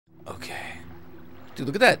Okay. Dude,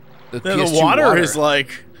 look at that. The water is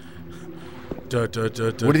like... What do you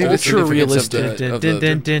think ultra realistic.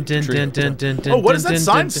 Oh, what does that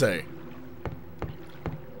sign say?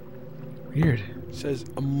 Weird. It says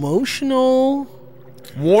emotional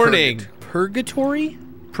Warning. purgatory?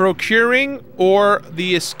 Procuring or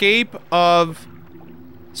the escape of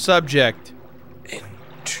subject.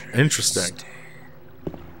 Interesting.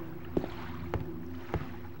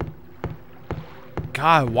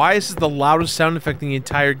 God, why is this the loudest sound effect in the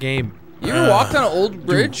entire game? You ever walked on an old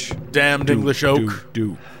bridge? Damned English oak.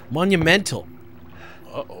 Monumental.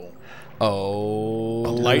 Uh-oh. Oh.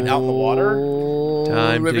 A light out in the water?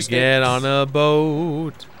 Time to get on a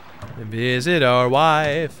boat and visit our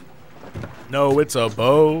wife. No, it's a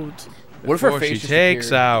boat. What if her Before face she just takes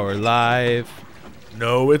appeared? our life.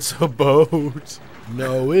 No, it's a boat.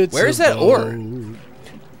 No, it's Where's a that oar? boat.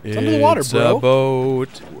 It's under the water, It's bro. a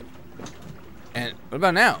boat. And what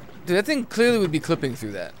about now? Dude, that thing clearly would be clipping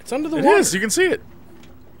through that. It's under the It water. is. You can see it.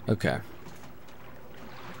 Okay.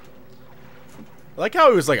 I like how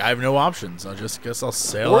he was like, I have no options. I just guess I'll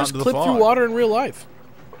sail Oars out into the clip fog. through water in real life.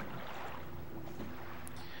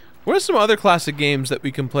 What are some other classic games that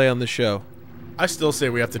we can play on the show? I still say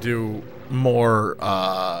we have to do more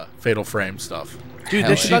Fatal Frame stuff. Dude, Hell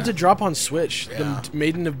that's yeah. about to drop on Switch. Yeah. The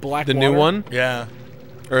Maiden of Black The Water. new one? Yeah.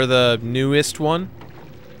 Or the newest one?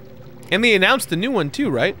 And they announced the new one too,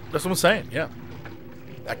 right? That's what I'm saying. Yeah.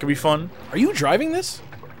 That could be fun. Are you driving this?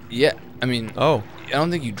 Yeah, I mean, Oh. I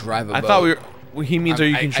don't think you drive a boat. I thought we were... Well, he means are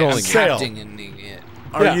you controlling I'm it? Sail. captaining it.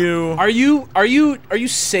 Are you Are you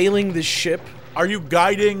sailing this ship? are you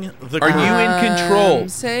guiding the Are you in control? I'm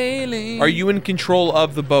sailing. Are you in control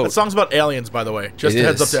of the boat? That song's about aliens, by the way. Just It a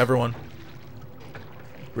heads up is. to everyone.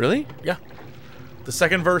 Really? Yeah. The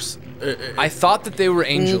second verse. I thought that they were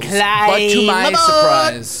angels, Climb but to my aboard.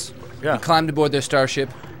 surprise, Yeah. we climbed aboard their starship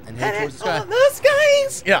and headed towards the sky. Those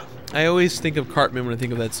guys. Yeah. I always think of Cartman when I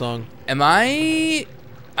think of that song. I'm.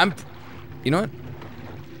 You know what?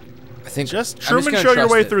 I think Just I'm Truman, gonna show your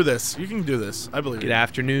trust way it. through this. You can do this. I believe Good you.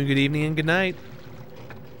 afternoon, good evening, and good night.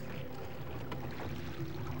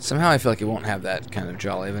 Somehow I feel like it won't have that kind of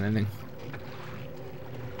jolly of an ending.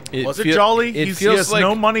 Was it jolly? It he feels has like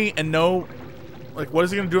no money and no... Like, what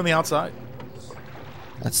is he going to do on the outside?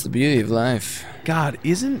 That's the beauty of life. God,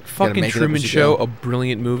 isn't fucking make it up Truman as you Show go. a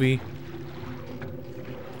brilliant movie?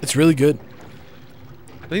 It's really good.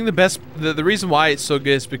 I think the reason why it's so good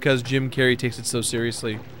is because Jim Carrey takes it so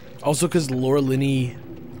seriously. Also, because Laura Linney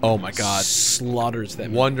Oh my God, slaughters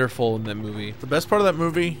them. wonderful in that movie. The best part of that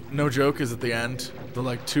movie, no joke, is at the end. The,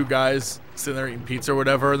 like, two guys sitting there eating pizza or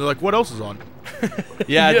whatever, and they're like, what else is on?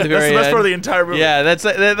 Yeah, at the that's very the best end. part of the entire movie. Yeah,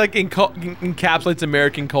 that like encapsulates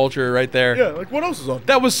American culture right there. Yeah, like, what else is on?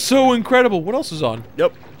 That was so incredible. What else is on?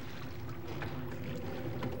 Yep.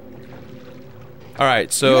 All right,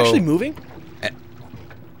 Are so you actually moving?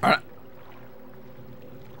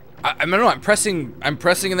 I don't know. I'm pressing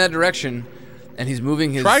in that direction, and he's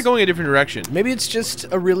moving his. try going a different direction. Maybe it's just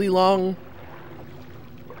a really long.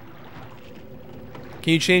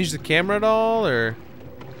 Can you change the camera at all, or?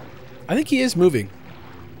 I think he is moving.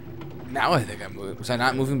 Now I think I'm moving. Was I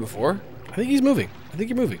not moving before? I think he's moving. I think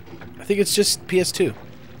you're moving. I think it's just PS2.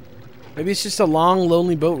 Maybe it's just a long,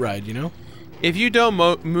 lonely boat ride, you know? If you don't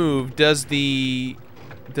move, does the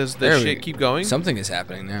shit keep going? Something is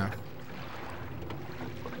happening now.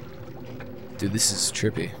 Dude, this is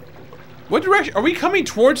trippy. What direction? Are we coming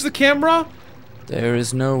towards the camera? There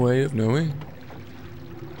is no way of knowing.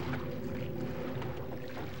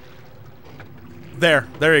 There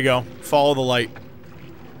you go. Follow the light.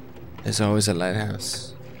 There's always a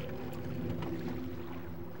lighthouse.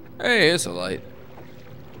 Hey, it's a light.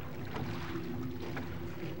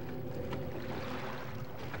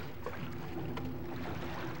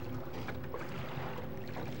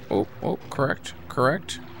 Oh, correct.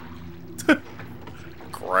 Correct.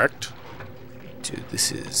 Dude,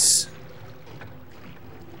 this is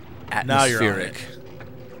Now you're on atmospheric.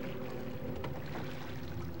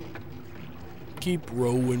 Keep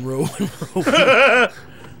rowing, rowing.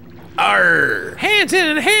 Arr! Hands in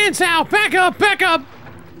and hands out. Back up, back up.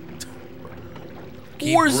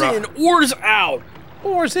 Oars in, oars out.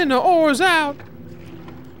 Oars in, oars out.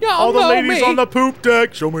 Y'all All the know ladies me. on the poop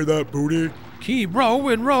deck, show me that booty. Keep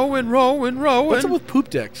rowing, rowing, rowing, rowing. What's up with poop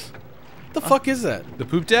decks? What the fuck is that? the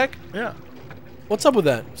poop deck? Yeah. What's up with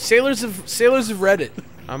that? Sailors have read it.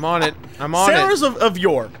 I'm on it. I'm on Sailors it. of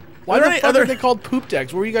yore. Why the fuck are they called poop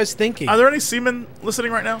decks? What were you guys thinking? Are there any seamen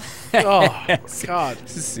listening right now? Oh, God.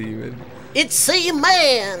 Seaman. It's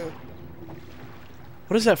Seaman!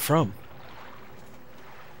 What is that from?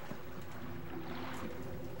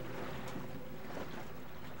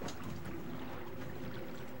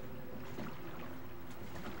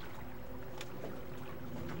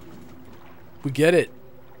 We get it.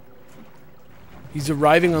 He's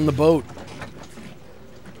arriving on the boat.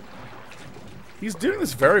 He's doing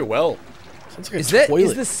this very well. Sounds like a toilet.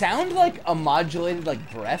 Is the sound like a modulated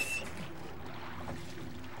like breath?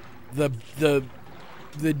 The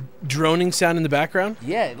droning sound in the background?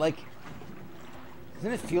 Yeah, like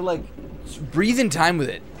doesn't it feel like breathe in time with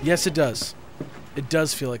it? Yes, it does. It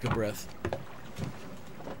does feel like a breath.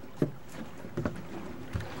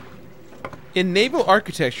 In naval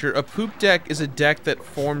architecture, a poop deck is a deck that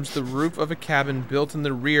forms the roof of a cabin built in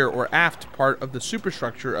the rear or aft part of the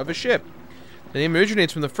superstructure of a ship. The name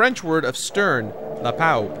originates from the French word of stern, la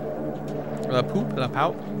poupe. La poupe, la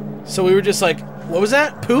poupe. So we were just like, what was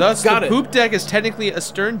that? Poop? Thus, Got the it. poop deck is technically a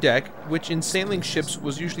stern deck, which in sailing ships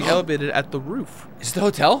was usually elevated at the roof. Is it the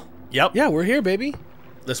hotel? Yep. Yeah, we're here, baby.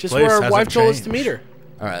 This Just place where our hasn't wife told us to changed. meet her.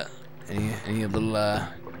 All right. Any little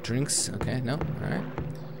drinks? Okay, no. All right.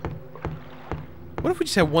 What if we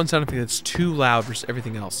just have one sound effect that's too loud versus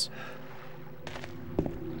everything else?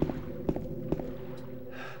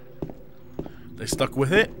 They stuck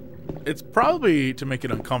with it. It's probably to make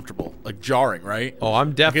it uncomfortable, like jarring, right? Oh,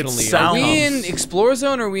 I'm definitely... sound- Are we in Explore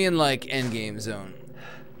Zone or are we in like Endgame Zone?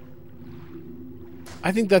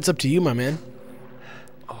 I think that's up to you, my man.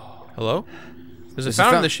 Hello? There's a There's a fountain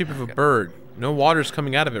in fountain. the shape of a bird. No water's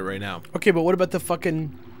coming out of it right now. Okay, but what about the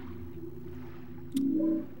fucking...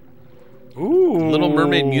 Ooh. Little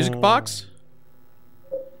Mermaid music box?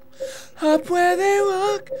 Up where they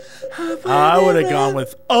walk. Up where I they would have run. gone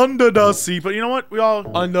with Under the Sea, but you know what? We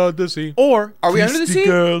all Under the sea. or Are we under the Kiss sea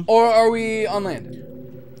Girl. or are we on land?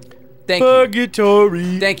 Thank you.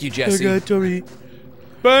 Purgatory. Thank you, Jesse. Purgatory.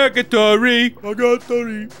 Purgatory.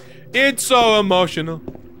 Purgatory. It's so emotional.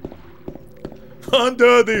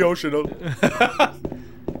 Under the ocean.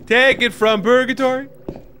 Take it from purgatory.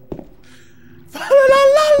 La la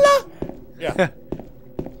la la. Yeah.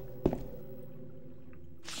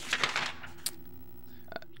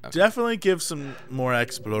 Definitely give some more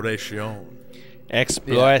exploration.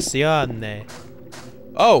 Explorazione.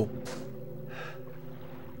 Oh.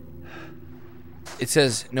 It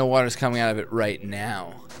says no water's coming out of it right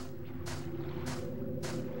now.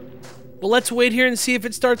 Well, let's wait here and see if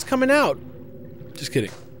it starts coming out. Just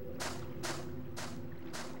kidding.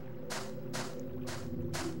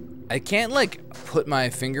 I can't like put my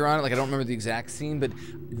finger on it. Like I don't remember the exact scene, but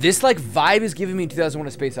this like vibe is giving me 2001: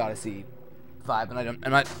 A Space Odyssey vibe, and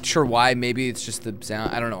I'm not sure why. Maybe it's just the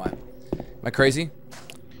sound. I don't know why. Am I crazy?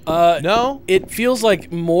 No. It feels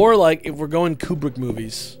like more like if we're going Kubrick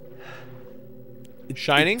movies.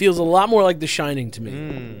 Shining? It feels a lot more like The Shining to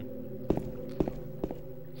me.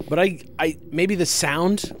 But I maybe the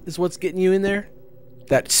sound is what's getting you in there.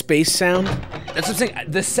 That space sound. That's what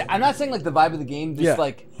I'm saying. I'm not saying like the vibe of the game. Just Yeah.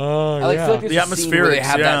 like Oh, I like feel like there's The a scene where they atmospherics,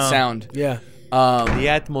 have that yeah. sound. Yeah. The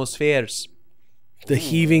atmospheres. The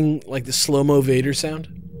heaving, like the slow-mo Vader sound.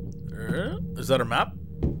 Is that a map?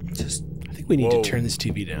 Just I think we need Whoa. to turn this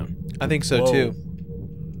TV down. I think so, Whoa. too.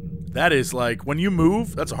 That is like when you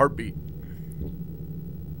move. That's a heartbeat.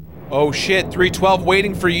 Oh, shit. 312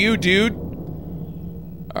 waiting for you, dude.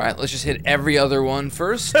 all right. Let's just hit every other one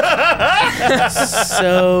first. So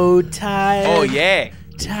tired. Oh, yeah.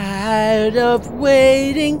 Tired of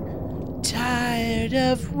waiting. Tired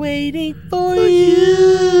of waiting for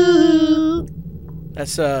you.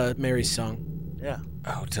 That's Mary's song. Yeah.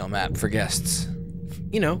 Hotel map for guests.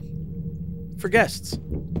 You know, for guests.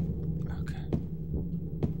 Okay.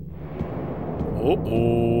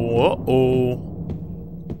 Uh-oh.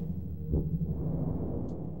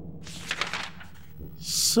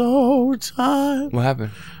 So tired. What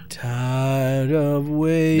happened? Tired of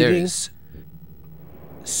waiting. There's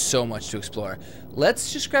so much to explore.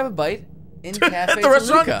 Let's just grab a bite in Cafe the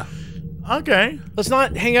restaurant? Toluca. Okay. Let's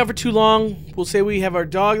not hang out for too long. We'll say we have our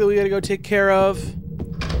dog that we gotta go take care of.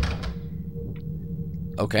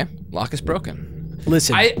 Okay. Lock is broken.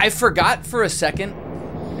 Listen. I forgot for a second,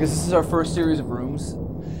 because this is our first series of rooms,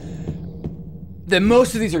 that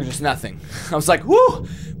most of these are just nothing. I was like, whoo!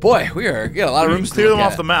 Boy, we got a lot of You rooms can clear to them look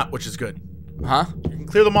off at. the map, which is good. Huh? You can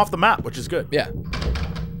clear them off the map, which is good. Yeah.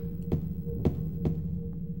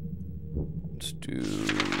 Let's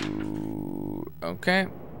do... Okay.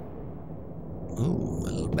 Ooh, a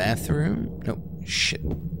little bathroom. Nope. Shit.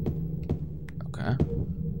 Okay.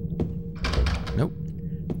 Nope.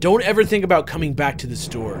 Don't ever think about coming back to this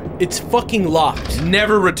door. It's fucking locked.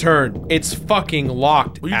 Never return. It's fucking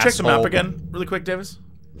locked. Will you check the map asshole. again, really quick, Davis?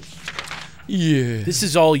 Yeah. This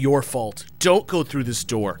is all your fault. Don't go through this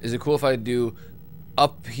door. Is it cool if I do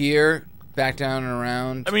up here, back down and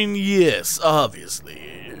around? I mean, yes, obviously.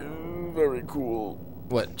 Very cool.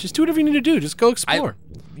 What? Just do whatever you need to do. Just go explore.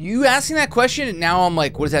 You asking that question, and now I'm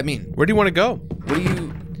like, what does that mean? Where do you want to go? What do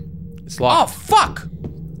you... It's Oh, locked. fuck!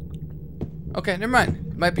 Okay, never mind.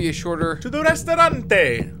 It might be a shorter... To the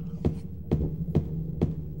restaurante.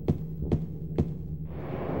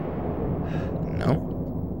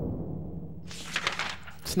 No.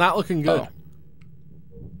 It's not looking good. Oh.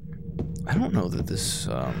 I don't know that this...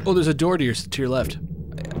 Oh, there's a door to your left.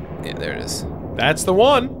 Yeah, there it is. That's the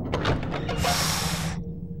one.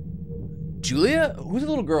 Julia? Who's the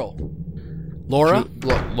little girl? Laura?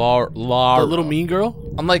 Laura. The little mean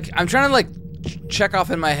girl? I'm trying to, like, check off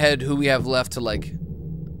in my head who we have left to, like,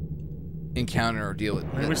 encounter or deal with.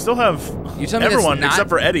 I mean, we still have You tell me everyone that's not, except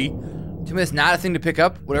for Eddie. Tell me that's not a thing to pick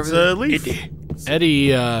up? Whatever. It's a leaf.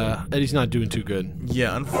 Eddie's not doing too good.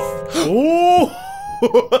 Yeah. Oh!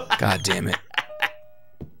 God damn it.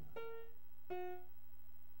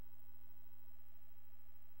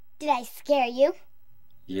 Did I scare you?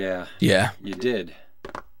 Yeah, Yeah. you did.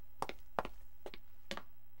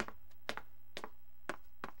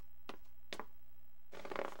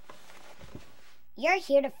 You're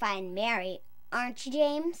here to find Mary, aren't you,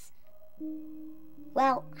 James?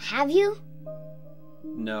 Well, have you?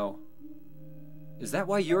 No. Is that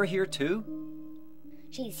why you're here too?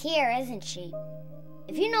 She's here, isn't she?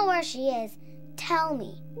 If you know where she is, tell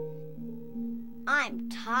me. I'm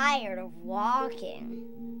tired of walking.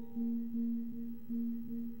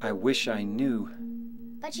 I wish I knew.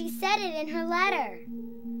 But she said it in her letter.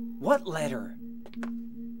 What letter?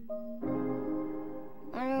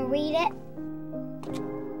 Wanna read it?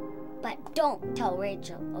 But don't tell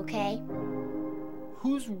Rachel, okay?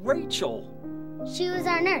 Who's Rachel? She was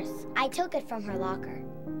our nurse. I took it from her locker.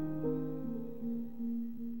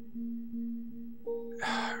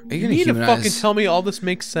 Are you You gonna need to humanize... fucking tell me all this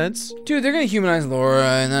makes sense? Dude, they're gonna humanize Laura,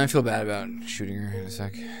 and then I feel bad about shooting her in a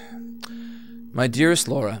sec. My dearest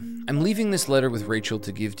Laura, I'm leaving this letter with Rachel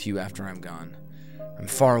to give to you after I'm gone. I'm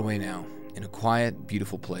far away now, in a quiet,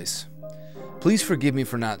 beautiful place. Please forgive me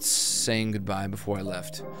for not saying goodbye before I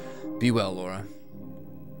left. Be well, Laura.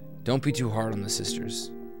 Don't be too hard on the sisters.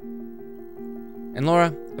 And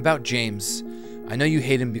Laura, about James. I know you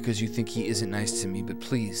hate him because you think he isn't nice to me, but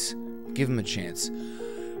please, give him a chance.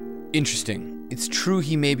 Interesting. It's true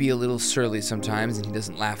he may be a little surly sometimes and he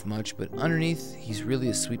doesn't laugh much, but underneath, he's really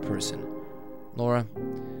a sweet person. Laura,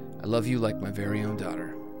 I love you like my very own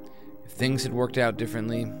daughter. If things had worked out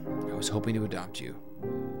differently, I was hoping to adopt you.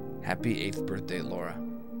 Happy 8th birthday, Laura.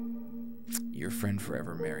 Your friend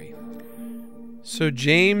forever, Mary. So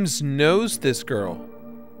James knows this girl.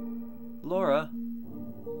 Laura,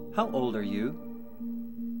 how old are you?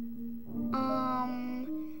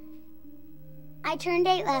 I turned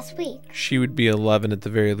 8 last week. She would be 11 at the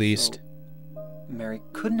very least. Mary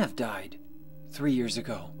couldn't have died 3 years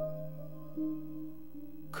ago.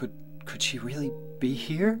 Could she really be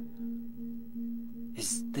here?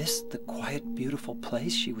 Is this the quiet, beautiful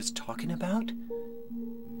place she was talking about?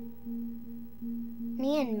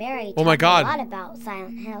 Me and Mary Oh my God. talked a lot about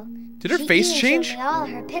Silent Hill. Did her She face even change? showed me all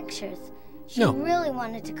her pictures. She No. really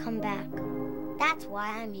wanted to come back. That's why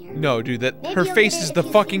I'm here. No, dude, that Maybe her you'll face get it is if the you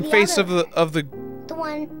see fucking the face other of the The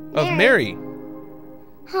one of Mary.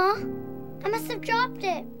 Huh? I must have dropped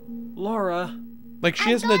it. Laura, Like she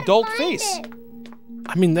I has an gotta adult find face. it.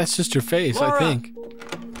 I mean, that's just her face, I Laura. think.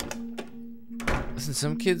 Listen,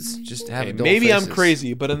 some kids just have Okay, adult maybe faces. I'm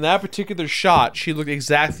crazy, but in that particular shot, she looked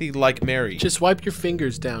exactly like Mary. Just wipe your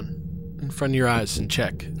fingers down in front of your eyes and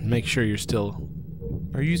check. And make sure you're still...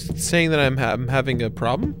 Are you saying that I'm having a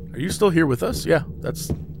problem? Are you still here with us? Yeah, that's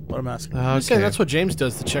what I'm asking. I'm saying that's what James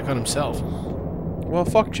does to check on himself. Well,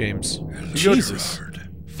 fuck James. Jesus.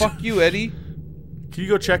 Fuck you, Eddie. Can you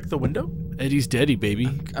go check the window? Eddie's deady, baby.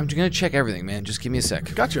 I'm gonna check everything, man. Just give me a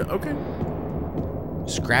sec. Gotcha. Okay.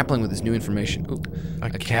 Just grappling with this new information. Ooh, A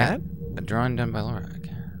cat? A drawing done by Laura.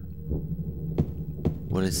 Okay.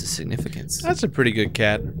 What is the significance? That's a pretty good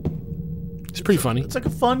cat. It's pretty funny. It's like a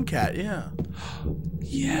fun cat. Yeah.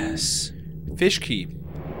 Yes. Fish key.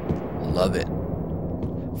 Love it.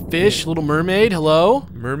 Fish, Little Mermaid, hello?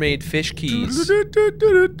 Mermaid fish keys.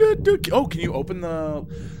 Oh, can you open the...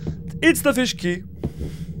 It's the fish key.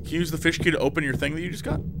 Can you use the fish key to open your thing that you just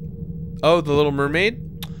got? Oh, the Little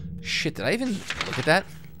Mermaid? Shit, did I even look at that?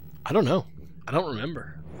 I don't know. I don't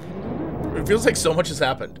remember. It feels like so much has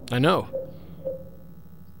happened. I know.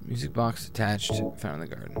 Music box attached, found in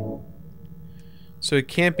the garden. So it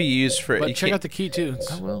can't be used for... But you check can't- out the key, too.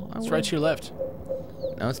 It's, I will. it's right to your left.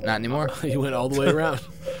 No, it's not anymore. You went all the way around.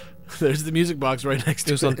 There's the music box right next It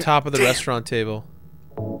to was it. on top of the restaurant table.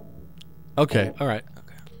 Okay, all right.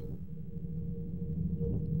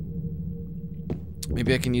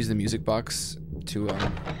 Maybe I can use the music box to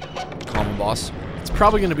calm a boss. It's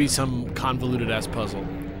probably going to be some convoluted-ass puzzle.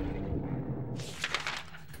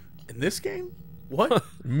 In this game? What?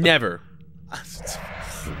 Never.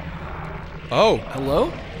 Oh.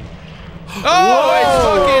 Hello? Oh, it's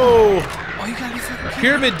fucking Oh, you gotta be fucking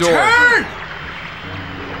pyramid door. Turn!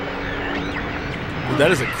 Dude,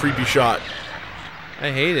 that is a creepy shot.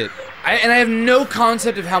 I hate it. And I have no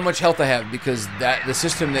concept of how much health I have because the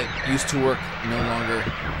system that used to work no longer.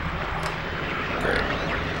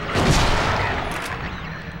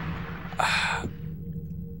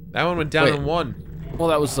 That one went down Wait. in one. Well,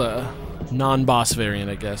 that was a non-boss variant,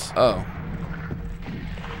 I guess. Oh.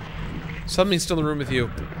 Something's still in the room with you.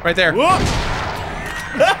 Right there. Whoa!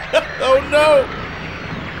 Oh no!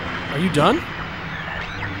 Are you done?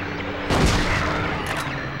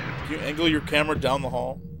 Can you angle your camera down the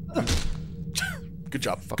hall? Good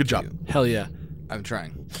job. Good job. Hell yeah. I'm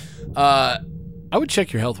trying. I would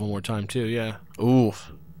check your health one more time, too, yeah. Ooh.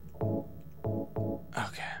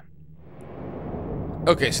 Okay.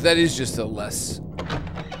 Okay, so that is just a less.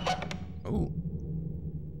 Ooh.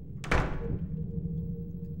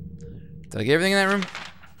 Did I get everything in that room?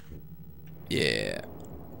 Yeah.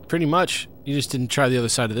 Pretty much. You just didn't try the other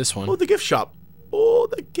side of this one. Oh, the gift shop. Oh,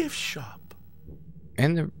 the gift shop.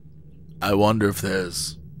 And the. I wonder if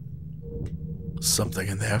there's something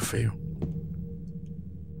in there for you.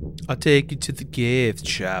 I'll take you to the gift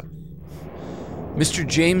shop. Mr.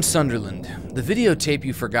 James Sunderland, the videotape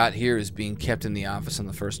you forgot here is being kept in the office on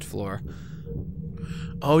the first floor.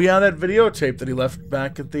 Oh yeah, that videotape that he left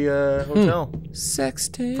back at the hotel. Sex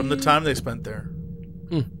tape. From the time they spent there.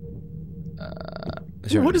 What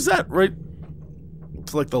What is that? Right.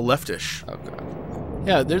 It's like the leftish. Oh, God.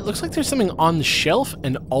 Yeah, there looks like there's something on the shelf,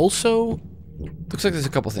 and also... Looks like there's a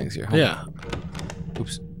couple things here. Hold Yeah. on.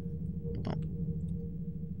 Oops. Oh.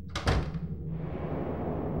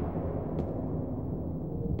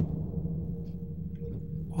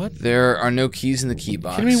 What? There are no keys in the key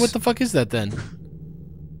box. Kidding me? What the fuck is that, then?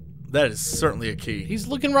 That is certainly a key. He's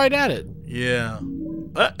looking right at it. Yeah.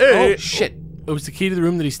 Oh, Hey. shit. It was the key to the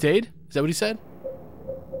room that he stayed? Is that what he said?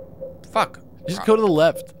 Fuck. Just go to the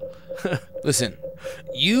left. Listen,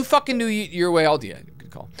 you fucking do your way. I'll do it.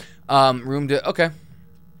 Good call. Room to. Okay.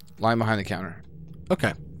 Line behind the counter.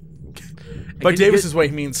 Okay. By Can you Davis's way,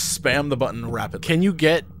 he means spam the button rapidly. Can you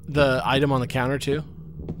get the item on the counter, too?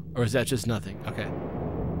 Or is that just nothing? Okay.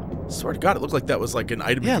 Swear to God, it looked like that was like an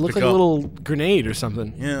item Yeah, you it could looked pick like a up. little grenade or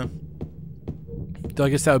something. Yeah. Though I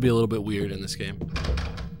guess that would be a little bit weird in this game.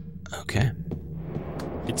 Okay.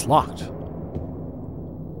 It's locked.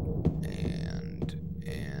 And.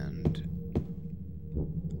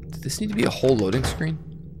 Does this need to be a whole loading screen?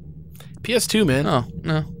 PS2, man. Oh,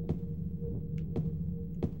 no.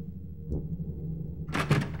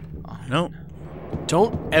 No.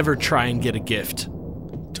 Don't ever try and get a gift.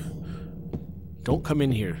 Don't come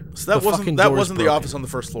in here. So that The fucking wasn't door's the broken. office on the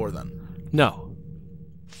first floor then. No.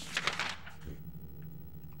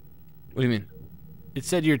 What do you mean? It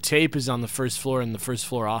said your tape is on the first floor in the first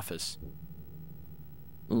floor office.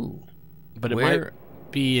 Ooh. But it Where-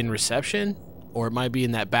 might be in reception, or it might be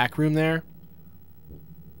in that back room there.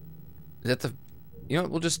 Is that the. You know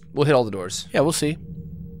what? We'll hit all the doors. Yeah, we'll see.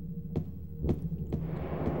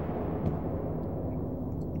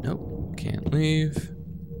 Nope. Can't leave.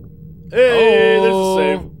 Hey, there's a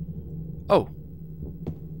save. Oh.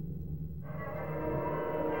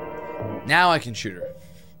 Now I can shoot her.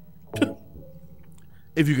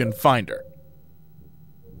 If you can find her.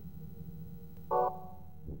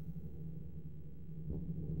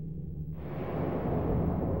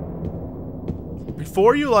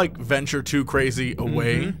 Before you like venture too crazy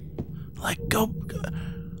away, like go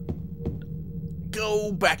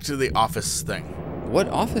back to the office thing. What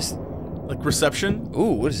office? Like reception.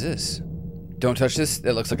 Ooh, what is this? Don't touch this.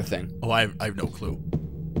 That looks like a thing. Oh, I have no clue.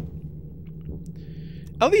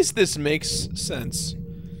 At least this makes sense.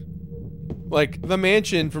 Like, the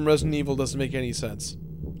mansion from Resident Evil doesn't make any sense.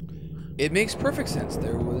 It makes perfect sense.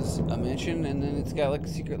 There was a mansion, and then it's got like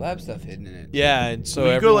secret lab stuff hidden in it. Yeah, and so You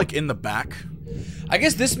go everyone- like in the back. I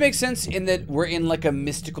guess this makes sense in that we're in like a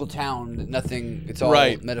mystical town. That nothing. It's all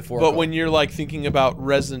right, metaphorical. but when you're like thinking about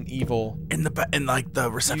Resident Evil, In like the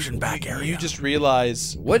reception back area. you just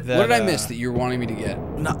realize what that, did I miss that you're wanting me to get?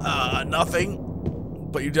 Nothing.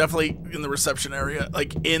 But you definitely in the reception area,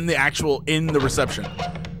 like in the reception.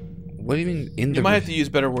 What do you mean in the? You might have to use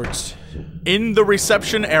better words. In the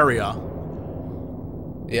reception area,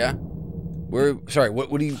 Yeah. Where? Sorry. What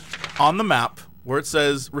do you? on the map where it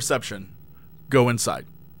says reception, go inside.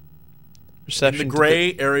 Reception. In the to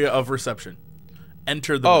gray area of reception.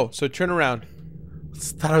 Enter the Oh, so turn around.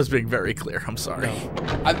 Thought I was being very clear. I'm sorry.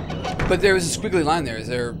 But there was a squiggly line there. Is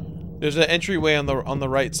there? There's an entryway on the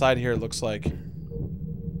right side here. It looks like.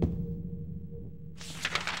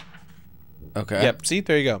 Okay. Yep. See,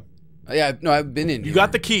 there you go. Yeah. No, I've been in. You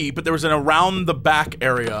got the key, but there was an around the back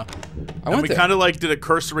area. And we kind of like did a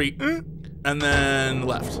cursory, and then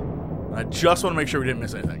left. And I just want to make sure we didn't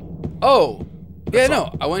miss anything. Oh. Yeah.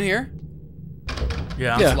 No. I went here.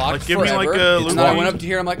 Yeah. It's locked Like, give me like forever. a And loot then I key. went up to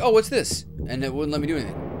here. I'm like, oh, what's this? And it wouldn't let me do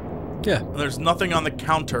anything. Yeah. And there's nothing on the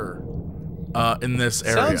counter in this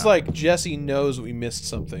area. Sounds like Jesse knows we missed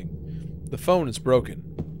something. The phone is broken.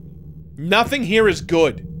 Nothing here is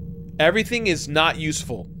good. Everything is not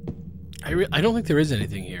useful. I don't think there is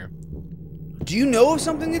anything here. Do you know of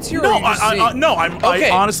something that's here? No, or are you just saying? no. Okay.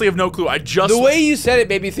 I honestly have no clue. I just The way you said it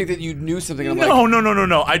made me think that you knew something. And I'm no, like,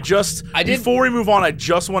 no. I did. Before we move on, I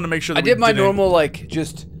just want to make sure that I did my didn't- normal like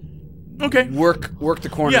just Okay. work the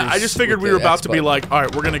corners. Yeah, I just figured with we were the about X to be button. like, all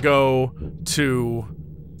right, we're gonna go to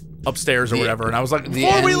upstairs or The- whatever, and I was like, The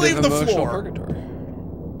before we end leave of the emotional floor, purgatory.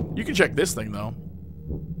 you can check this thing though.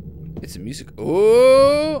 It's a music.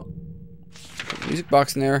 Oh, music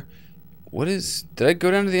box in there. What is? Did I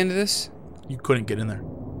go down to the end of this? You couldn't get in there.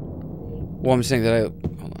 Well, I'm saying that I.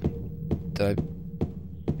 Hold on. Did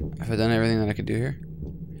I? Have I done everything that I could do here?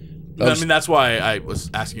 I mean, that's why I was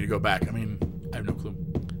asking you to go back. I mean, I have no clue.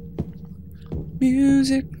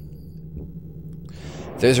 Music.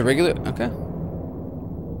 There's a regular. Okay.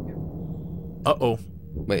 Uh-oh.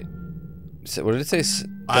 Wait. So what did it say?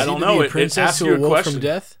 I don't Seem to know. be a It princess asked who you a awoke question. from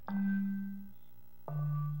death.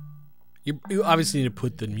 You obviously need to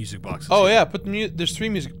put the music boxes. Oh here. yeah, put the there's 3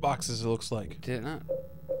 music boxes. It looks like. Did it not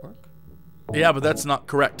work? Yeah, but that's not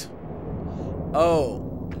correct. Oh.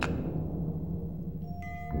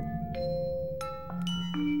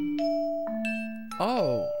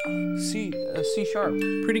 Oh. C sharp.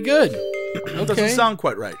 Pretty good. It doesn't sound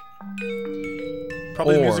quite right.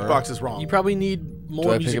 Probably the music Or- box is wrong. You probably need more.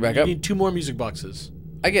 I pick music. it back you up? need 2 more music boxes.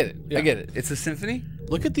 I get it. Yeah. I get it. It's a symphony.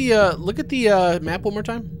 Look at the map one more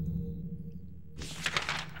time.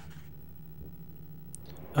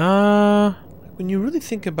 When you really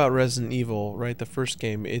think about Resident Evil, right, the first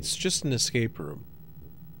game, it's just an escape room.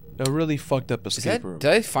 A really fucked up Is escape that? room.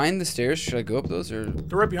 Did I find the stairs? Should I go up those or?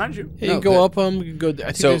 They're right behind you. Yeah, No, you can go that- up them. You can go. I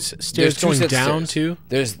think So, there's stairs there's 2 going sets of down stairs. too.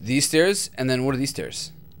 There's these stairs, and then what are these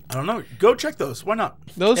stairs? I don't know. Go check those. Why not?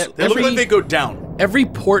 Those They look like they go down. Every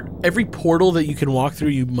portal that you can walk through,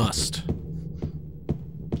 you must.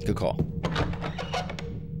 Good call.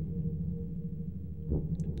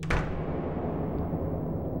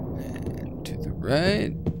 And to the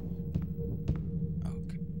right.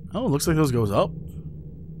 Okay. Oh, it looks like those goes up.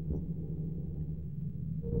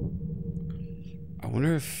 I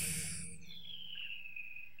wonder if.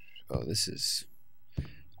 Oh, this is.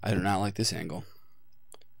 I do not like this angle.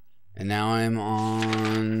 And now I'm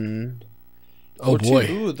on. Oh boy.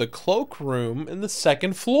 Ooh, the cloakroom in the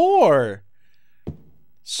 2nd floor.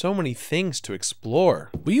 So many things to explore.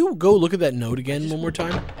 Will you go look at that note again one more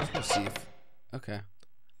time? Let's see if. Okay.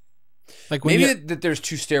 Like when Maybe you, that there's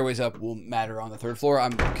 2 stairways up will matter on the 3rd floor.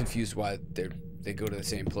 I'm confused why they go to the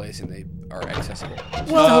same place and they are accessible.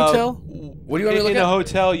 well, hotel. What do you want me to look in at? a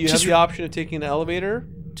hotel, you Just- have the option of taking an elevator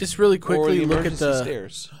Just really or quickly the look at emergency the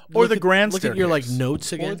stairs. Or look the at- grand Look at your like staircase.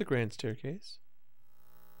 notes Or again. the grand staircase.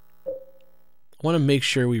 I want to make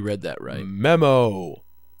sure we read that right. Memo.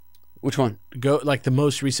 Which one? Go like the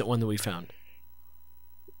most recent one that we found.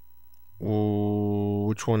 Ooh,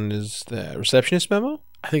 which one is that? Receptionist memo?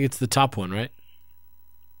 I think it's the top one, right?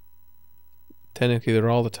 Technically, they're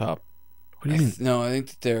all the top. What do you mean? No, I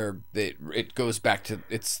think that it goes back to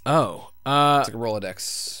it's Oh, like a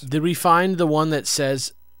Rolodex. did we find the one that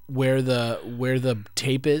says where the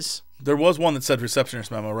tape is? There was one that said receptionist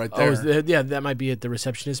memo right Oh, there. yeah, that might be it. The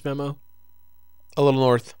receptionist memo. A little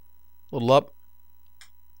north. A little up.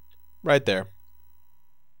 Right there.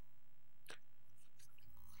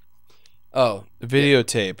 Oh, The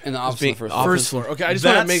videotape. And the Is office being- on the first office- First floor. Okay, I just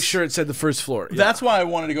want to That's- make sure it said the first floor. Yeah. That's why I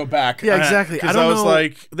wanted to go back. Yeah, exactly. I Because don't I was know-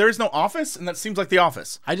 like, there is no office, and that seems like the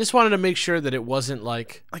office. I just wanted to make sure that it wasn't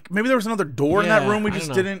like Like maybe there was another door in that room we I just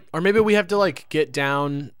don't know. didn't. Or maybe we have to like get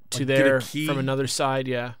down to Like, get a there key? from another side.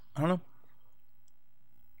 Yeah. I don't know.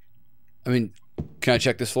 I mean, can I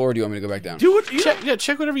check this floor or do you want me to go back down? Do it. Yeah.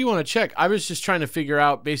 Check whatever you want to check. I was just trying to figure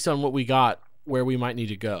out based on what we got where we might need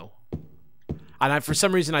to go. And for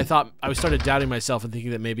some reason, I started doubting myself and thinking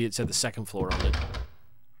that maybe it said the 2nd floor on it.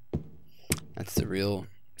 That's the real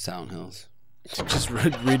Silent Hills. Just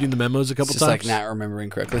reading the memos a couple It's just times. like not remembering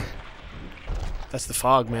correctly. That's the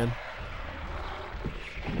fog, man.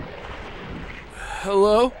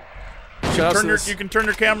 Hello. Shout out to this- You can turn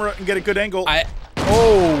your camera and get a good angle.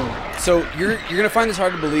 Oh, so you're gonna find this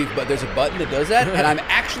hard to believe, but there's a button that does that, and I'm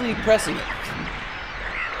actually pressing it.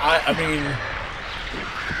 I mean,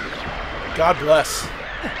 God bless.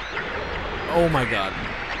 Oh my God.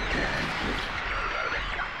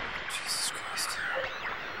 Jesus Christ.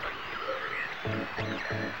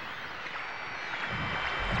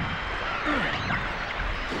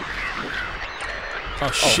 Oh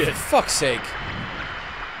shit. For fuck's sake.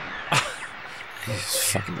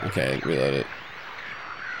 Fucking okay, reload it.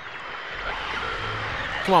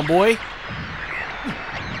 Come on, boy.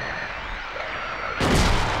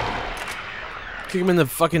 Kick him in the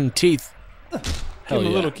fucking teeth. Hell Give him yeah.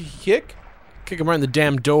 a little kick. Kick him right in the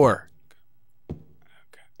damn door.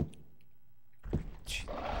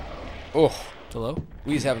 Oh, Hello?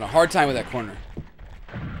 Wee's having a hard time with that corner.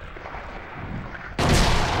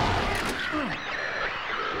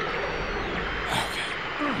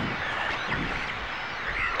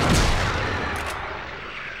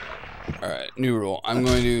 Alright, new rule. I'm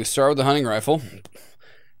going to start with the hunting rifle,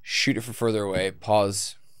 shoot it from further away,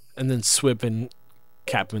 pause. And then swip and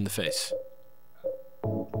cap him in the face.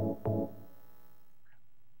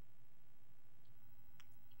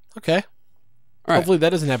 Okay. All right. Hopefully that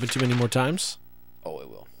doesn't happen too many more times. Oh, it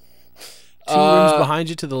will. 2 rooms behind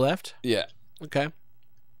you to the left? Yeah. Okay.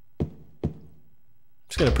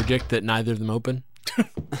 Just gonna predict that neither of them open.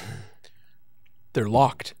 They're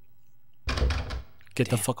locked. Get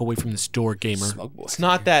the fuck away from this door, gamer. Smug boy. It's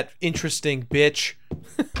not that interesting, bitch.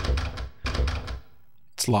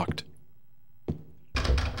 It's locked.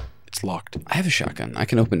 It's locked. I have a shotgun. I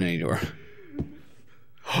can open any door.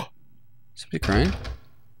 Somebody crying?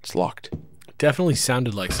 It's locked. Definitely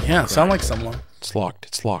sounded like someone. Yeah, sound like someone. It's locked.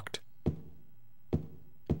 It's locked.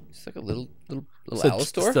 It's like a little It's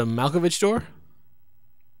Alice door. It's the Malkovich door?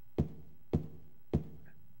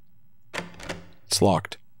 It's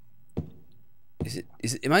locked. Is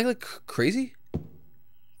it? Am I like crazy?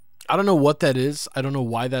 I don't know what that is. I don't know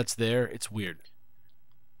why that's there. It's weird.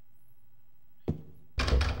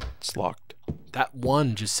 It's locked. That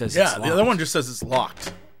one just says Yeah, it's locked. the other one just says it's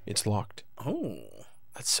locked. It's locked. Oh.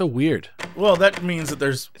 That's so weird. Well, that means that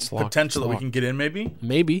there's locked. potential It's that we locked. can get in, maybe?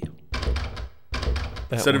 Maybe.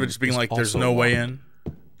 Instead of it just being like, there's no way in.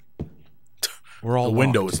 We're all The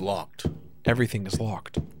window locked. is locked. Everything is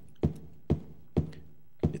locked.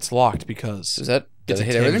 It's locked because Does that it's a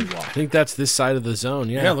hit Tammy's everything? I lock. think that's this side of the zone,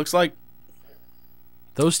 yeah. Yeah, it looks like.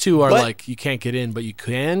 Those two are But- like, you can't get in, but you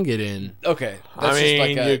can get in. Okay. I That's just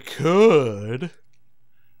mean, like you could.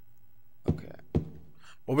 Okay.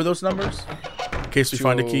 What were those numbers? In case we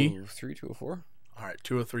find a key. 203, 204? All right,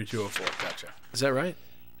 203, 204. Gotcha. Is that right?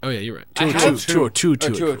 Oh, yeah, you're right. I have 202,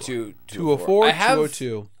 202, 202, 204, I have,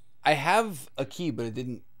 202. I have a key, but it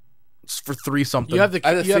didn't. It's for 3 something. You have the I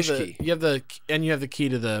have the you have fish the, key. You have the and you have the key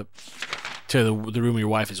to the room your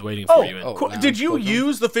wife is waiting for you in. Oh, Oh, now did it's you broken.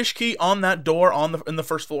 use the fish key on that door in the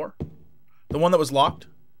first floor? The one that was locked?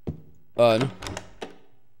 No.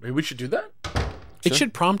 Maybe we should do that? It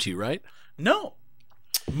should prompt you, right? No.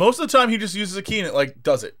 Most of the time, he just uses a key and it like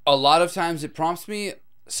does it. A lot of times it prompts me.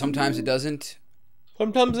 Sometimes it doesn't.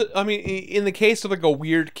 Sometimes, I mean, in the case of like a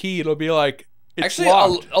weird key, it'll be like, it's Actually,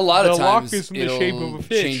 locked. a lot of The lock times is in the it'll shape of a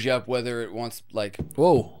fish. change up whether it wants like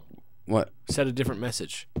Whoa. what Said a different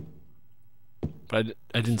message. But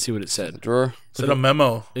I didn't see what it said. drawer. Is it a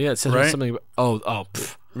memo? Yeah, it said Right? something about,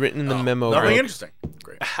 pff. Written in the memo. Nothing book. interesting.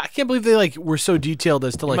 Great. I can't believe they like were so detailed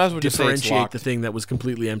as to might like as well just say it's differentiate locked. the thing that was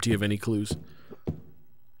completely empty of any clues.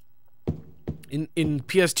 In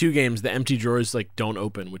PS2 games, the empty drawers like don't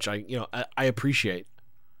open, which I appreciate.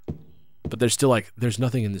 But there's still like there's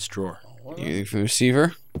nothing in this drawer. Anything from the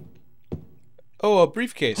receiver? Oh, a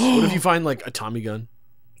briefcase. What if you find like a Tommy gun?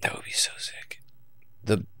 That would be so sick.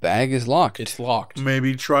 The bag is locked. It's locked.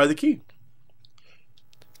 Maybe try the key.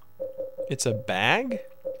 It's a bag?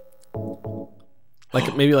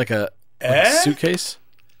 Like maybe like a suitcase?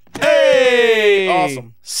 Hey!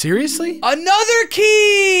 Awesome. Seriously? Another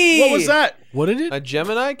key. What was that? What did it? A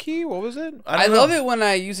Gemini key? What was it? I love it when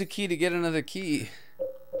I use a key to get another key.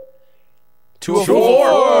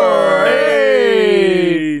 204.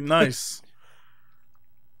 Hey! Nice.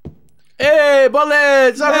 Hey,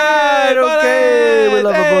 bullets! All right, okay. We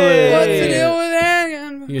love a bullet. What's the deal with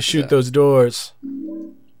hanging? You can shoot those doors.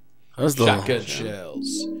 That's the Shotgun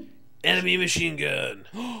shells. Enemy machine gun.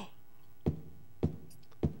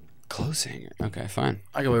 Clothes hanger. Okay, fine.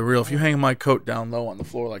 I gotta be real. If you hang my coat down low on the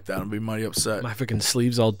floor like that, I'd be mighty upset. My freaking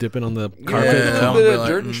sleeves all dipping on the Carpet. carpet. A Yeah, little I'll bit be of like,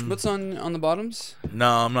 dirt and schmutz on the bottoms. No,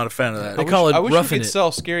 I'm not a fan of that. They call it I wish roughing we could it.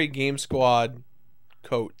 sell Scary Game Squad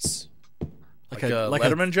coats. Like a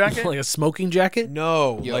Letterman jacket? like a smoking jacket.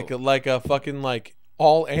 No, Yo. like a fucking like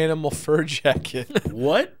all animal fur jacket.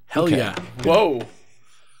 What? Hell yeah. Whoa.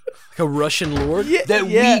 Like a Russian lord? That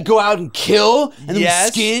we go out and kill and then we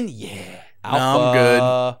skin? Yeah. No, I'm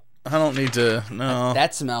good. I don't need to. No.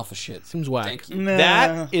 That's some alpha shit. Seems whack. Thank you. Nah.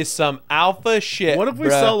 That is some alpha shit. What if we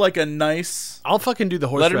bruh. sell like a nice? I'll fucking do the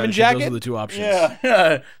horseradish. Those jacket? are the two options.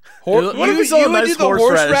 Yeah. What if we sell a nice would do the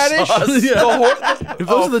horseradish? If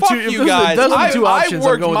those are the two, if you guys. those are the two options, I I'm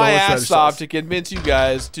worked going with my the horseradish ass off sauce. to convince you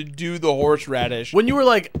guys to do the horseradish. When you were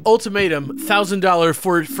like, ultimatum,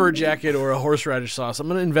 $1,000 fur jacket or a horseradish sauce, I'm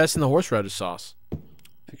going to invest in the horseradish sauce.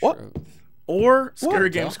 What? Or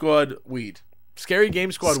Scary Game Squad weed. Scary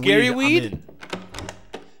Game Squad Scary weed? weed? I'm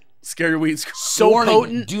in. Scary weed. So Warning,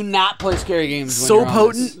 potent. do not play scary games when So you're on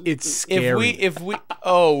potent, this. it's scary. If we,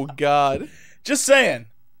 oh God. Just saying.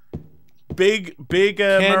 Big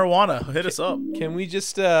marijuana. Hit us up. Can we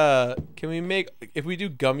just, can we make, if we do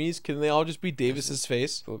gummies, can they all just be Davis's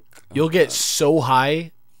face? You'll get so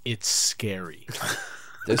high, it's scary.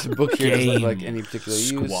 There's a book here that doesn't look like any particular use.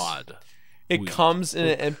 Squad. It comes in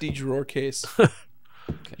an empty drawer case.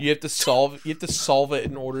 You have to solve it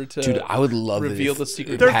in order to Dude, I would love reveal it the if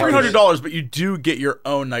secret. They're package- $300, but you do get your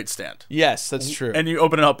own nightstand. Yes, that's true. And you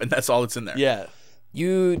open it up, and that's all that's in there. Yeah.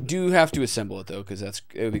 You do have to assemble it though, because it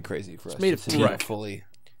would be crazy for us. made of to assemble it teak. fully.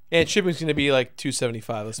 And shipping's going to be like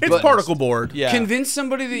 $275. Let's be It's honest. particle board. Yeah. Convince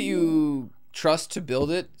somebody that you trust to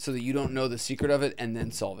build it, so that you don't know the secret of it, and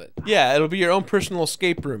then solve it. Yeah, it'll be your own personal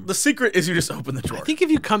escape room. The secret is you just open the drawer. I think if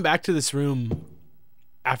you come back to this room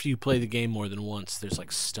after you play the game more than once, there's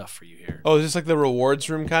like stuff for you here. Oh, is this like the rewards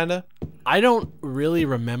room, kind of? I don't really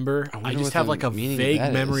remember. I wonder just what have the like a meaning of vague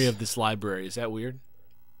that memory is. of this library. Is that weird?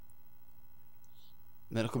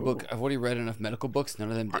 Medical book. I've already read enough medical books. None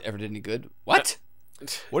of them ever did any good. What?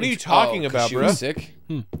 What are you talking about, she bro? was sick.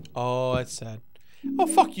 Oh, that's sad. Oh,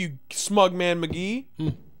 fuck you, smug man McGee.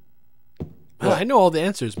 I know all the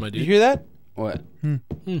answers, my You dude. hear that? What?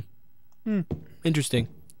 Interesting.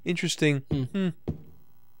 Interesting.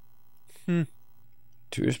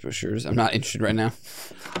 Tourist brochures. I'm not interested right now.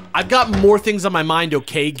 I've got more things on my mind,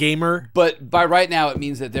 okay, gamer? But by right now, it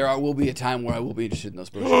means that will be a time where I will be interested in those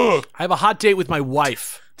brochures. I have a hot date with my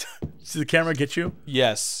wife. Does the camera get you?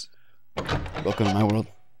 Yes. Welcome to my world.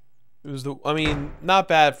 It was I mean, not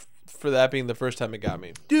bad for that being the first time it got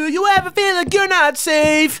me. Do you ever feel like you're not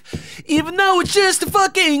safe, even though it's just a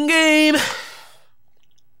fucking game?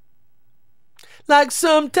 Like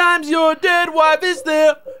sometimes your dead wife is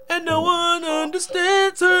there and no one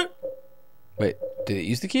understands her. Wait, did it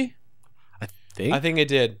use the key? I think. I think it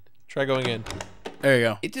did. Try going in. There you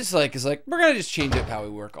go. It just like is like we're gonna just change up how we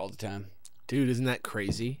work all the time. Dude, isn't that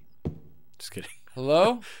crazy? Just kidding.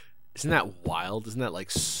 Hello? Isn't that wild? Isn't that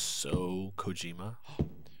like so Kojima?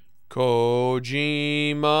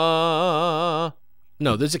 Kojima.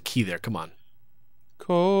 No, there's a key there. Come on.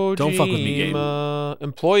 Kojima. Don't fuck with me, game.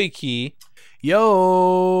 Employee key.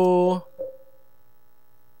 Yo.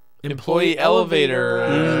 Employee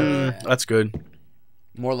elevator. That's good.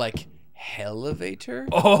 More like elevator?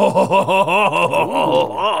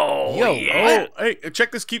 Oh. Yo, Oh, hey,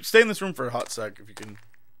 check this. Stay in this room for a hot sec if you can.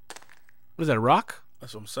 What is that, a rock?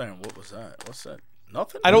 That's what I'm saying. What was that? What's that?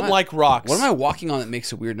 Nothing? I don't like rocks. What am I walking on that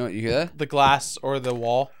makes a weird noise? You hear that? The glass or the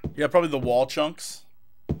wall. Yeah, probably the wall chunks.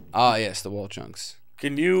 Ah, yes, the wall chunks.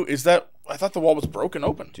 Can you, is that, I thought the wall was broken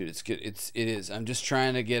open. Dude, it's good. It is. I'm just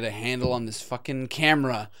trying to get a handle on this fucking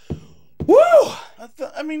camera. Woo!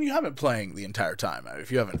 I mean, you have been playing the entire time.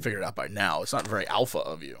 If you haven't figured it out by now, it's not very alpha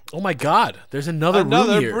of you. Oh my god. There's another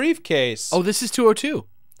room here. briefcase. Oh, this is 202.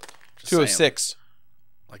 Just 206. saying,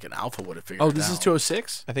 like an alpha would have figured Oh, it this out. is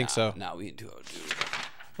 206? I think so. No, we didn't do it, dude.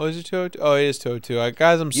 Oh, is it 202? Oh, it is 202.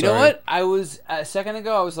 Guys, I'm You sorry. know what? I was a second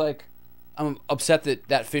ago. I was like, I'm upset that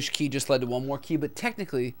that fish key just led to one more key, but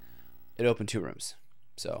technically, it opened 2 rooms.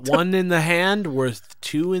 So One in the hand, worth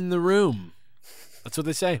 2 in the room. That's what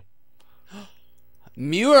they say.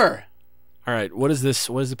 Muir. All right, what is this?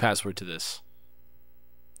 What is the password to this?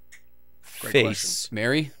 Great Face.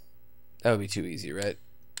 Mary. That would be too easy, right?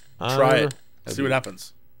 Try it. See what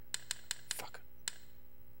happens. Fuck.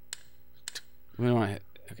 We don't want to hit.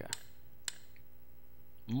 Okay.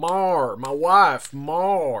 Mar, my wife,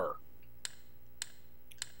 Mar.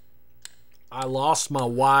 I lost my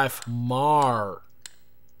wife, Mar.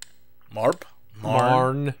 Marp?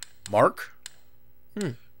 Marn. Mark?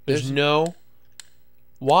 There's no.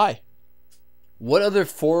 Why? What other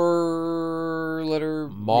 4-letter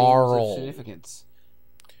names Marl. of significance?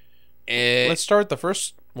 Let's start the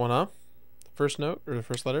first one, huh? The first note or the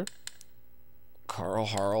first letter? Carl,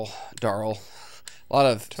 Harl, Darl. A lot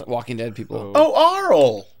of Walking Dead people. Oh,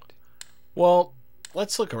 Arl! Well,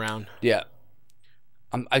 let's look around. Yeah.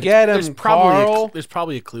 Get him, There's probably Carl. there's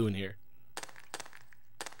probably a clue in here.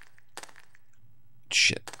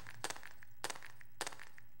 Shit.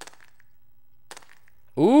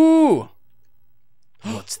 Ooh.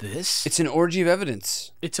 What's this? It's an orgy of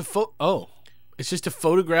evidence. It's a it's just a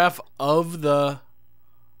photograph of the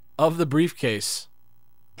briefcase.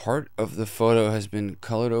 Part of the photo has been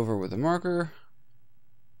colored over with a marker.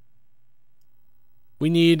 We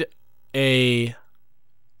need a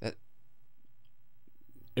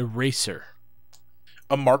eraser.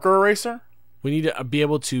 A marker eraser? We need to be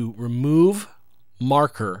able to remove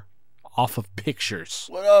marker off of pictures.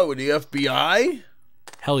 What? Oh, the FBI?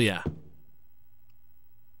 Hell yeah.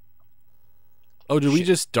 Oh, did we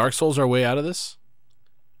just Dark Souls our way out of this?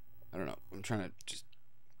 I don't know. I'm trying to just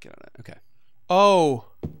get on it. Okay. Oh.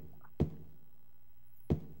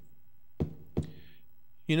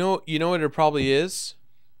 You know what it probably is?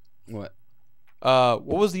 What? What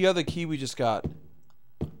was the other key we just got?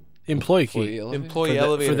 Employee key. Employee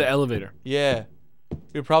elevator. For the elevator. Yeah.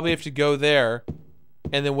 We probably have to go there,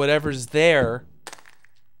 and then whatever's there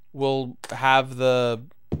will have the,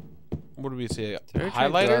 what do we say,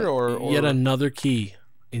 highlighter or yet another key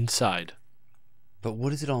inside. But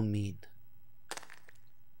what does it all mean?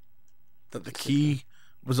 That the key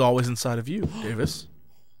was always inside of you, Davis.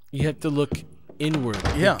 You have to look inward.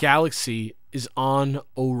 Yeah. The galaxy is on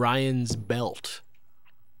Orion's belt.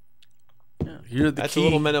 Yeah, you're the That's key. a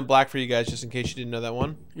little Men in Black for you guys, just in case you didn't know that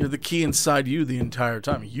one. You're the key inside you the entire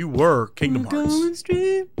time. You were Kingdom Hearts.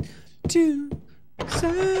 Straight to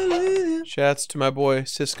silence. Shouts to my boy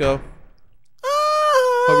Cisco.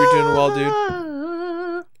 Hope you're doing well,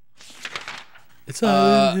 dude. It's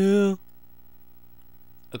on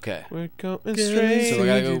Okay. We're going straight So I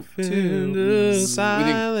gotta go to the you're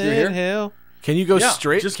silent here? hill. Can you go Yeah,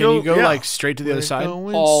 straight? just Can go- you go yeah. like straight to the other side?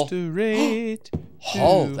 Going Hall. straight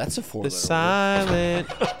Hall. to That's a the 4-letter word. silent.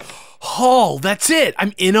 Hall. That's it.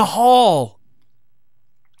 I'm in a hall.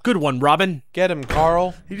 Good one, Robin. Get him,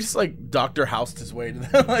 Carl. He just like Dr. Housed his way to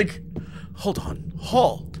that. Like, hold on.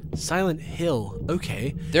 Hall. Silent Hill.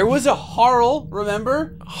 Okay. There was a Harl,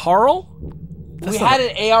 remember? Harl? We had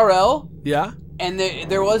an ARL, Yeah. and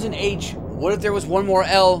there was an H. What if there was one more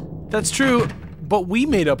L? That's true, but we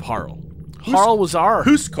made up Harl. Harl was our.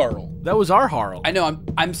 Who's Carl? That was our Harl. I know,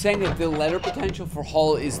 I'm saying that the letter potential for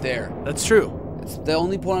Hull is there. That's true. It's the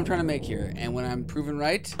only point I'm trying to make here. And when I'm proven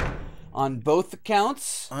right on both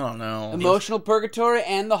accounts, I don't know. emotional purgatory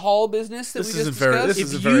and the Hall business that This we just isn't very. discussed. This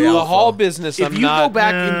is If very you- The alpha. hall business, If I'm you not. go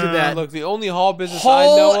back into that, Look, the only hall business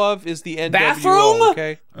Hall- I know of is the NWO. Bathroom?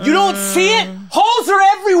 Okay. You don't see it? Halls are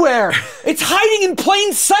everywhere. It's hiding in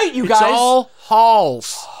plain sight, you it's guys. all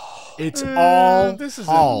halls. It's all this is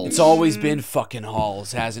halls. It's always been fucking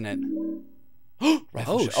halls, hasn't it?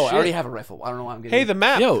 Rifle Oh, shot. Oh, I shit. already have a rifle. I don't know why I'm getting Hey, the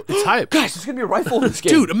map. Yo, it's hype. Guys, there's gonna be a rifle in this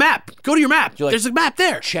game. Dude, a map. Go to your map. You're like- There's a map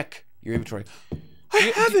there. Check your inventory.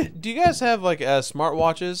 Do you guys have like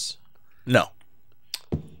smartwatches? No.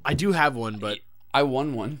 I do have one, but I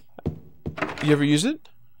won one. You ever use it?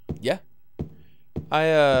 Yeah.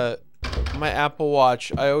 My Apple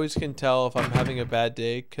Watch, I always can tell if I'm having a bad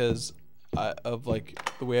day because of like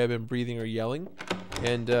the way I've been breathing or yelling,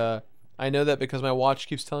 and I know that because my watch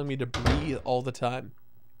keeps telling me to breathe all the time.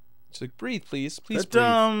 It's like, breathe, please, please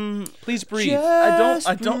breathe, please breathe.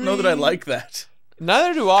 I don't know that I like that.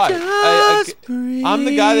 Neither do I. I'm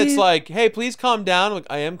the guy that's like, hey, please calm down. Like,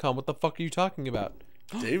 I am calm. What the fuck are you talking about?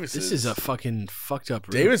 Davis this is a fucking fucked up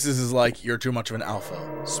room. Davis's is like you're too much of an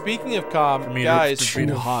alpha. Speaking of calm, me to- guys, to be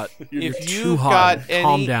too hot. You're if too you've hot. got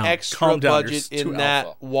Calm any down. extra Calm down, you're budget too in that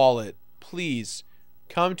alpha. wallet, please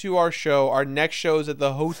come to our show. Our next show is at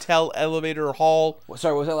the Hotel Elevator Hall.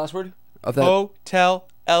 Sorry, what was that last word? Of that? Hotel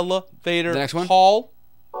Elevator The next one? Hall.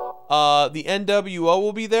 The NWO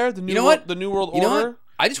will be there. The new You know what? The New World You know Order. what?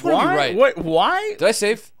 I just want to be Why? right. Wait, why? Did I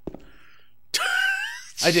save?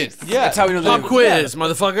 I did. Yeah. That's how we know Pop that. quiz,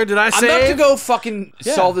 motherfucker. Did I I'm say? about to go fucking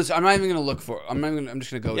Yeah. solve this. I'm not even gonna look for it. I'm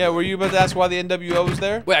just gonna go. Yeah, do it. were you about to ask why the NWO was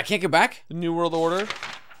there? Wait, I can't get back? The New World Order?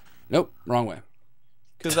 Nope, wrong way.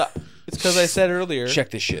 It's because I said earlier.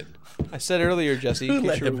 Check this shit. I said earlier, Jesse. in case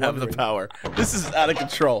Let you were him have the wondering. power. This is out of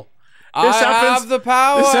control. I happens- have the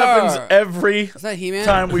power. This happens every that He-Man?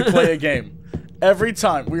 time we play a game. Every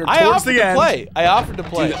time we are I towards offered the to end. play. I offered to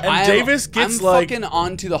play. And Davis gets I'm like fucking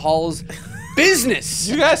onto the Hall's business.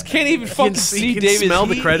 You guys can't even fucking see you can Davis. smell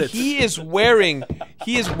the credits. He is wearing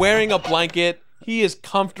a blanket. He is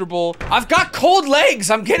comfortable. I've got cold legs.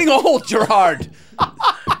 I'm getting old, Gerard.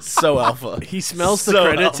 so alpha. He smells the So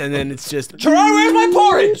credits, alpha. and then it's just. Gerard, where's my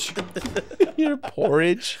porridge? Your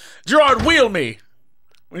porridge. Gerard, wheel me.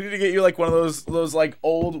 We need to get you like one of those like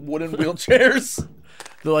old wooden wheelchairs.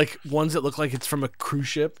 The like ones that look like it's from a cruise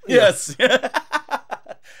ship. Yes.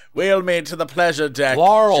 Whale made to the pleasure deck,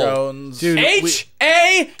 Laurel. Jones. Dude,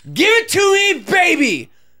 H.A. Give it to me, baby.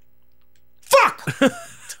 Fuck.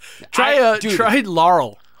 Try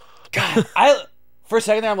Laurel. God, for a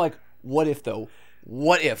second there, I'm like, what if though?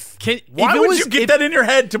 What if? Why would you get that in your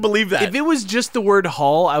head to believe that? If it was just the word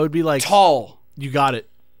hall, I would be like, tall. You got it.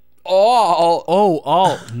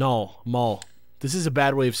 Oh. No, mall. This is a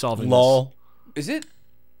bad way of solving Lol. Is it?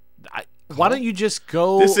 Why don't you just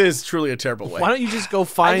go? This is truly a terrible way. Why don't you just go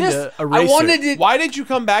find a I eraser? wanted to. Why did you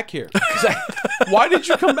come back here? Why did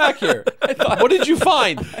you come back here? What did you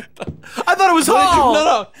find? I thought it was hall.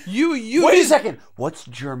 No. You. Wait a second. What's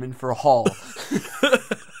German for hall?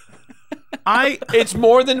 It's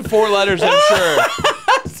more than 4 letters, I'm sure.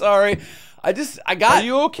 Sorry. Are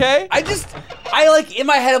you okay? I like in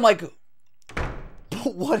my head. I'm like,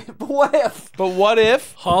 what if? But what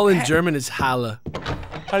if? Hall in German is Halle.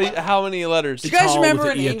 How many letters? Do you guys Hall remember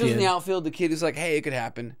with in an E at the Angels in the end. Outfield, the kid who's like, hey, it could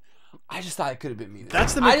happen. I just thought it could have been me.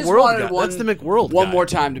 That's the I just McWorld wanted guy. That's the McWorld One guy. more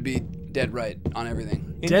time to be dead right on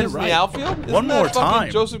everything. Angels in right. the outfield? Isn't One more that fucking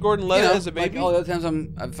time. Joseph Gordon-Levitt as a baby? Like all the other times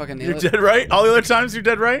I'm fucking You're nailed it. dead right? All the other times you're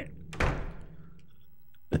dead right?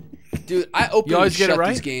 Dude, I openly always get it shut right?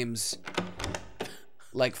 these games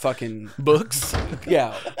like fucking Books.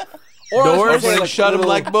 yeah. Or I was Doors? gonna say, Shut them little-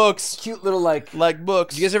 like books. cute little like. Like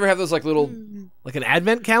books. Do you guys ever have those like little Like an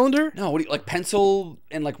advent calendar? no? What do you like pencil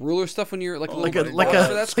and like ruler stuff when you're like Like a like for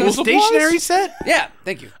that like a school? stationary set? Yeah,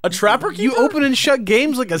 thank you. A trapper You keeper? open and shut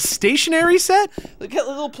games like a stationary set? Like a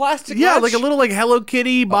little plastic. Yeah, latch. like a little like Hello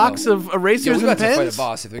Kitty box of Yeah, erasers we got and to fight a pens.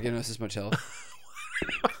 boss if they're giving us this much help.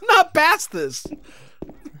 I'm not past this.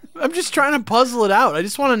 I'm just trying to puzzle it out. I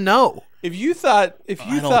just want to know. If you thought think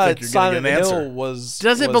you're gonna Silent get an Hill answer. was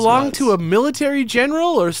Does it was belong nuts. to a military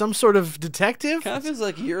general or some sort of detective? Kind of feels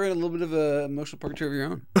like you're in a little bit of a emotional purgatory of your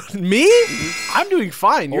own. Me? I'm doing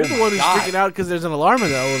fine. You're Oh the my one who's God. freaking out because there's an alarm in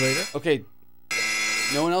the elevator. Okay,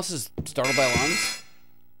 no one else is startled by alarms.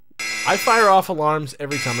 I fire off alarms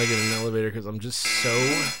every time I get in an elevator because I'm just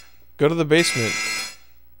so... Go to the basement.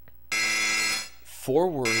 4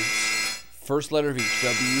 words, first letter of each.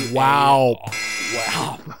 W. Wow.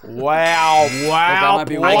 Wow. Wow. That might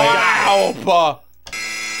be way- Wow.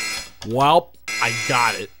 Well, I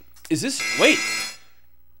got it. Is this? Wait.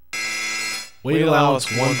 Wait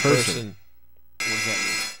allowance one person. What does that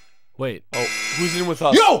mean? Wait. Oh, who's in with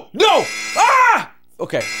us? Yo! No! Ah!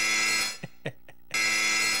 Okay.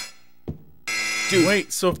 Dude,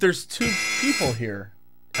 wait, so if there's 2 people here.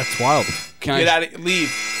 That's wild. Can Get I? out of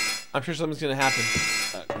leave. I'm sure something's gonna happen.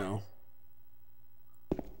 No.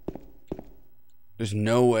 There's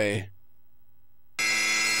no way.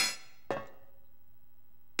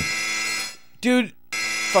 Dude,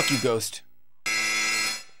 fuck you, Ghost.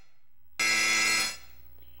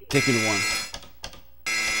 Take me to 1.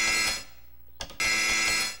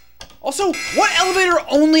 Also, what elevator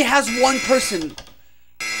only has 1 person?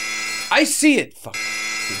 I see it. Fuck.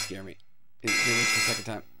 It's gonna scare me. It works the second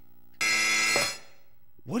time.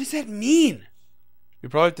 What does that mean? You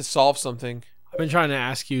probably have to solve something. I've been trying to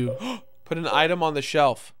ask you. Put an item on the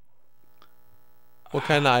shelf. What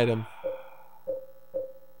kind of item?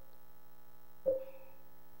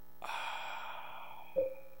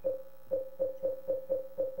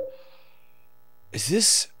 Is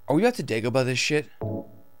this... Are we about to Dago by this shit?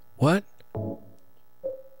 What?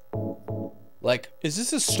 Like, Is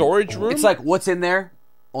this a storage room? it's like, what's in there?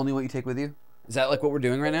 Only what you take with you? Is that like what we're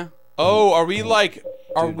doing right now? Oh, are we like?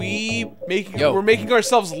 Are we making? Yo. We're making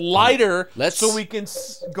ourselves lighter Let's- so we can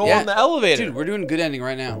go Yeah. on the elevator. Dude, we're doing good ending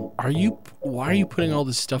right now. Are you... Why are you putting all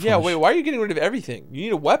this stuff Yeah. on the Wait. Why are you getting rid of everything? You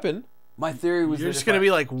need a weapon. My theory was You're that just if going to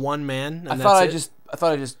be like one man and I that's thought it? I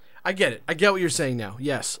thought I get it. I get what you're saying now.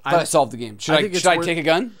 Yes. I solved the game. Should I think it's should I worth- take a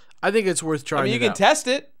gun? I think it's worth trying I mean, you it can out. test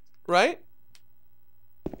it, right?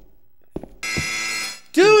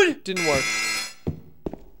 Dude! Didn't work.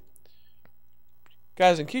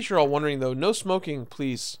 Guys, in case you're all wondering though, no smoking,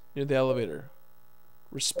 please, near the elevator.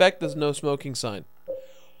 Respect the no smoking sign.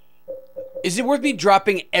 Is it worth me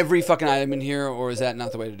dropping every fucking item in here, or is that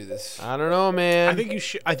not the way to do this? I don't know, man. I think you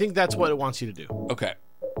should. I think that's what it wants you to do. Okay.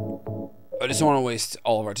 I just don't want to waste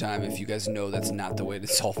all of our time if you guys know that's not the way to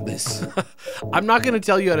solve this. I'm not going to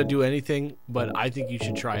tell you how to do anything, but I think you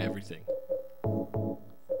should try everything.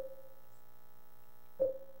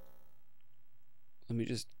 Let me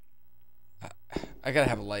just... I gotta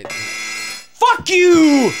have a light. Fuck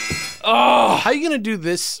you! Oh! How are you going to do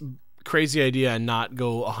this crazy idea and not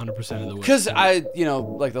go 100% of the way? Because I, you know,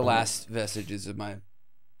 like the last vestiges of my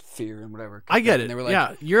fear and whatever. I get it. And they were like,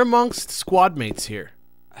 Yeah, you're amongst squad mates here.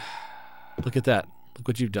 Look at that. Look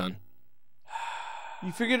what you've done.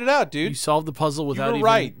 You figured it out, dude. You solved the puzzle without You were even...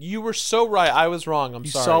 right. You were so right. I was wrong. I'm You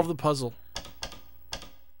sorry. solved the puzzle.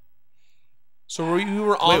 So we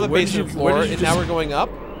were on the where did basement you- floor, where did you and now just- we're going up?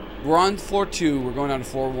 We're on floor 2. We're going down to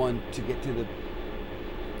floor 1 to get to the...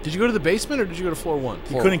 Did you go to the basement or did you go to floor 1?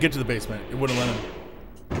 He couldn't get to the basement. It wouldn't let him.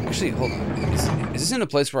 Actually, hold on. Is this in a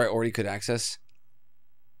place where I already could access?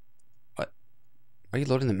 What? Why are you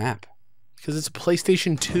loading the map? Because it's a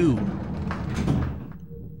PlayStation 2.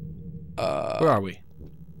 Where are we?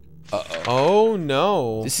 Uh-oh. Oh,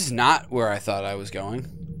 no. This is not where I thought I was going.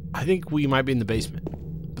 I think we might be in the basement.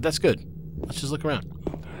 But that's good. Let's just look around.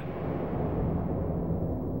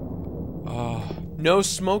 Oh. No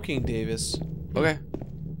smoking, Davis. Okay.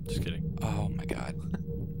 Just kidding. Oh my god.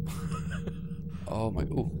 Oh my.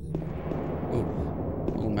 Ooh. Ooh.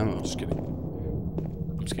 Little memo. Just kidding.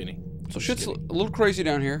 I'm skinny. So shit's a little crazy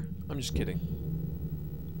down here. I'm just kidding.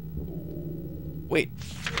 Wait.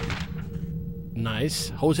 Nice.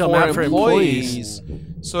 Hotel For map for employees.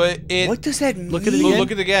 So it What does that mean? Look at it again.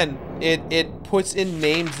 Look at it again. It puts in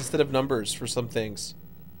names instead of numbers for some things.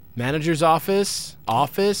 Manager's office.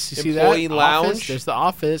 Office. You see that? Employee lounge. Office. There's the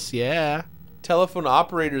office. Yeah. Telephone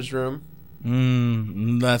operator's room.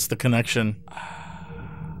 That's the connection.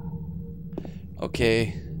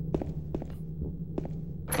 Okay.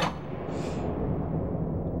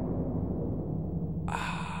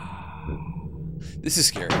 This is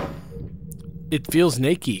scary. It feels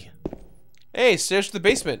naked. Hey, stairs to the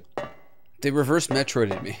basement. They reverse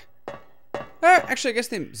Metroided me. Actually, I guess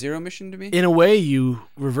they zero missioned to me. In a way, you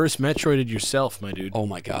reverse Metroided yourself, my dude. Oh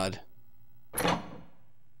my god.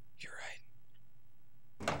 You're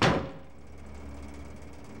right.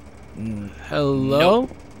 Hello?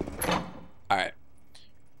 Alright.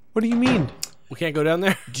 What do you mean? We can't go down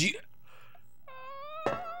there? Do you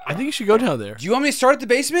I think you should go down there. want me to start at the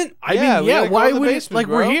basement? I Yeah, mean, we yeah, gotta go why to the would basement, like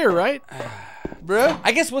bro. we're here, right? Bruh?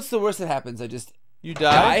 I guess what's the worst that happens? I just You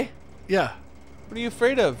die? Yeah. What are you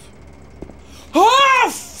afraid of?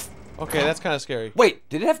 Ah! Okay, that's kind of scary. Wait,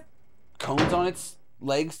 did it have cones on its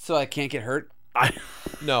legs so I can't get hurt?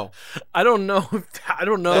 No. I don't know. I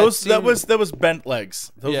don't know. That was bent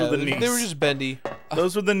legs. Those Yeah, were the knees. they were just bendy.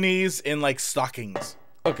 Those were the knees in like stockings.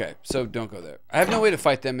 Okay, so don't go there. I have no way to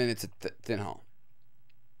fight them, and it's a thin hall.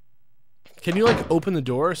 Can you like open the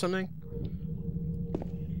door or something?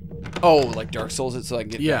 Oh, like Dark Souls it so I can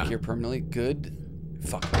get Yeah. back here permanently? Good.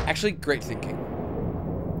 Fuck. Actually, great thinking.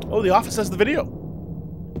 Oh, the office has the video.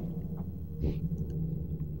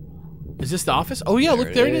 Is this the office? Oh yeah,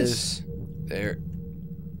 look, there it is. There.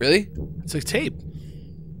 Really? It's like tape.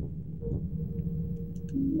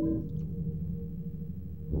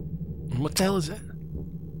 What the hell is that?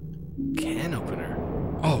 Can opener.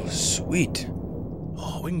 Oh, sweet.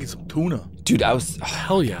 Oh, we can get some tuna. Dude, I was...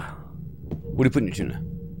 Hell yeah. What do you put in your tuna?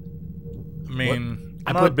 I mean, I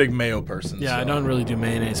I'm not put- a big mayo person. Yeah, so. I don't really do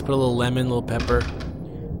mayonnaise. Put a little lemon, a little pepper.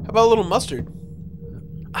 How about a little mustard?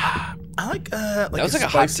 I like That was like a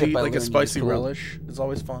hot tip I like a learned spicy in school. relish. It's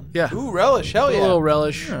always fun. Yeah. Ooh, relish. Hell A yeah. little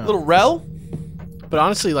relish. Yeah. Little rel? But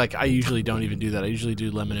honestly, like, I usually don't even do that. I usually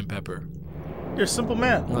do lemon and pepper. You're a simple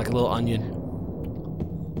man. And like a little onion.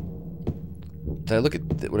 Did I look at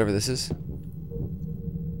whatever this is?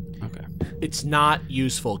 Okay. It's not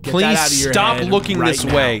useful. Get that Please out of your stop head looking right this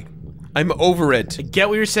now. way. I'm over it. I get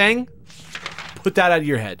what you're saying. Put that out of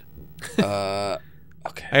your head.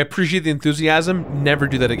 Okay. I appreciate the enthusiasm. Never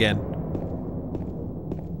do that again.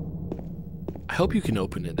 I hope you can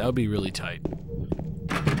open it. That would be really tight.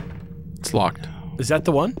 It's locked. Is that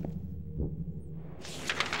the one?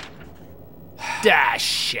 Ah,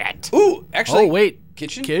 shit. Ooh, actually... Oh, wait.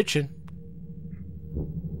 Kitchen? Kitchen.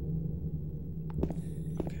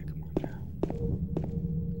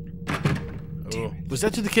 Oh. Was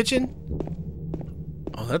that to the kitchen?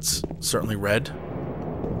 Oh, that's certainly red.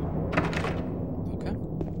 Okay.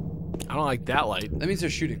 I don't like that light. That means they're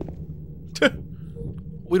shooting.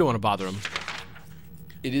 We don't want to bother them.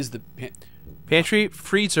 It is the... Pantry,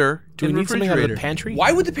 freezer, Do we and need something out of refrigerator. the pantry?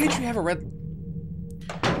 Why would the pantry have a red...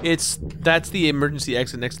 That's the emergency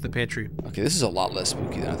exit next to the pantry. Okay, this is a lot less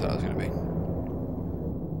spooky than I thought it was going to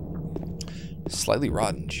be. Slightly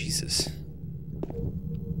rotten. Jesus.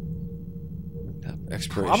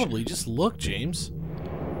 Expiration. Probably. Just look, James.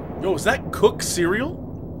 Yo, is that Cook cereal?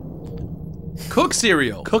 Cook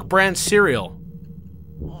cereal. Cook brand cereal.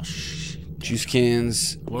 Oh, shit. Juice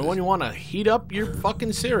cans. Well, when you want to heat up your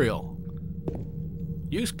fucking cereal,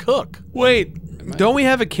 use Cook. Wait, don't we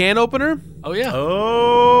have a can opener? Oh, yeah.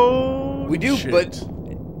 Oh, We do, shit. but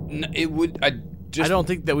it would... I don't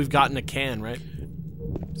think that we've gotten a can, right?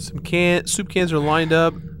 Some soup cans are lined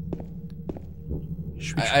up.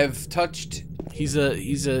 I've touched He's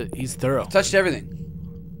thorough. touched everything.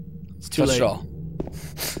 It's too Touched late. it all.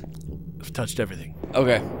 I've touched everything.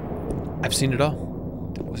 Okay. I've seen it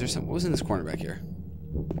all. Was there some? What was in this corner back here?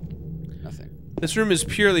 Nothing. This room is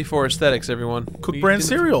purely for aesthetics, everyone. Cook brand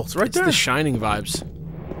cereal. It's right It's there. the Shining vibes.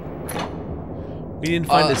 We didn't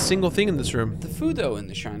find a single thing in this room. The food though in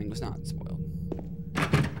The Shining was not spoiled.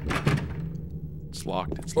 It's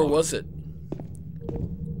locked. It's Or locked. was it?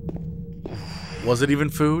 Was it even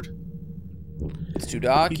food? It's too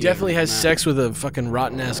dark. He definitely has sex with a fucking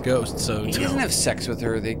rotten-ass ghost, so... He doesn't have sex with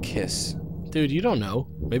her. They kiss. Dude, you don't know.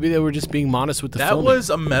 Maybe they were just being modest with the That filming. was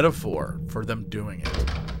a metaphor for them doing it.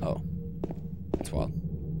 Oh, that's wild.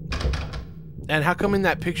 And how come in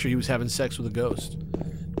that picture he was having sex with a ghost?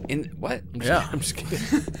 In what? I'm just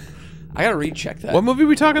kidding. I gotta recheck that. What movie are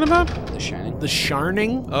we talking about? The Shining. The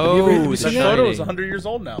Shining? Oh, have you That seen photo that? is 100 years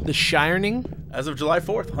old now. The Shining? As of July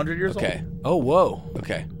 4th, 100 years old. Okay. Oh, whoa.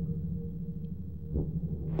 Okay.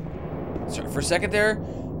 Sorry, for a second there,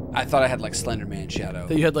 I thought I had like Slender Man shadow.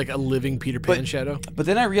 That you had like a living Peter Pan But- shadow? But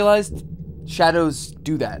then I realized shadows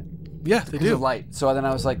do that Yeah, they because do. of light. So then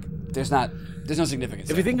I was like, there's no significance.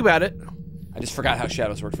 If there. you think about it, I just forgot how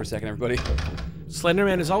shadows work for a second, everybody. Slender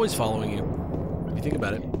Man is always following you. If you think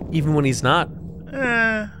about it. Even when he's not.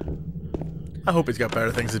 I hope he's got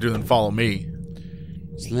better things to do than follow me.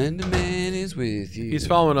 Slender Man is with you. He's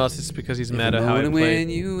following us. It's because he's mad at how I when played.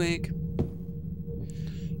 you wake.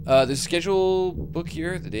 There's a schedule book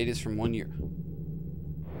here. The date is from 1 year.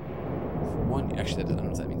 Actually, I don't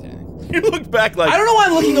know if that means anything. You look back like I don't know why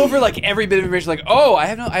I'm looking over like every bit of information. Like, oh, I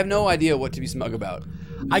have no idea what to be smug about.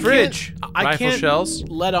 Fridge. I Rifle can't shells.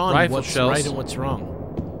 let on Rifle what's shells. right and what's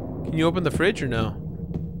wrong. Can you open the fridge or no?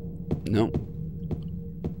 No.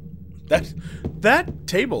 that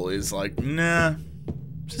table is like nah.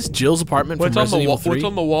 Is this Jill's apartment What's from on the Resident wall? Evil 3? What's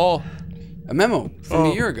on the wall? A memo from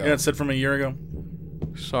a year ago. Yeah, it said from a year ago.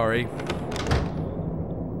 Sorry.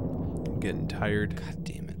 I'm getting tired. God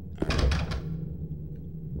damn it. All right.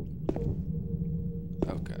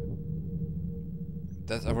 Okay.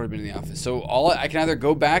 I've already been in the office. So I can either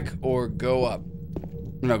go back or go up.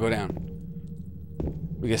 No, go down.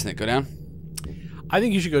 What do you guys think? Go down? I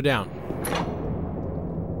think you should go down.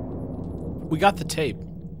 We got the tape.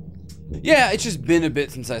 Yeah, it's just been a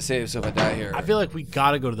bit since I saved, so if I die here. I feel like we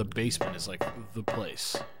gotta go to the basement. Is like the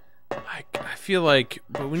place. I feel like,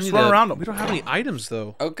 but we Just need run to, around them. We don't have any items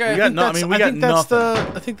though. Okay. We got no- I mean, we got nothing.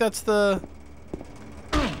 I think that's the.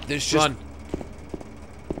 There's just Run.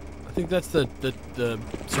 I think that's the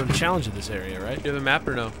sort of challenge of this area, right? Do you have a map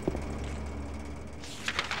or no?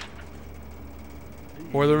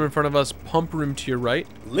 Boiler room in front of us. Pump room to your right.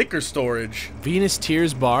 Liquor storage. Venus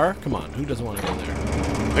Tears Bar. Come on, who doesn't want to go there?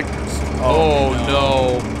 Liquor. Oh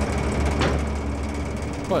no.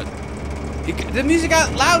 What? the music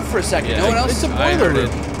got loud for a second. Yeah, no one else. It's a I boiler heard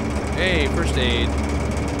room. it. Hey, first aid.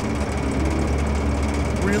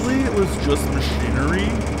 Really? It was just machinery?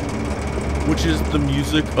 Which is the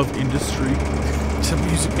music of industry. It's a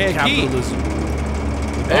music Hey, capitalism.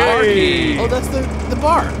 Hey! Oh, that's the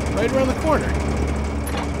bar right around the corner.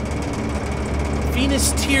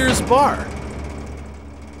 Venus Tears Bar.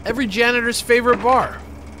 Every janitor's favorite bar.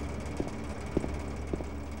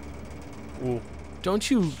 Ooh. Don't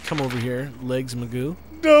you come over here, Legs Magoo.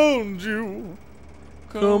 Don't you?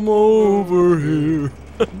 Come over here.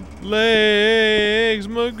 Legs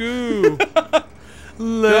Magoo.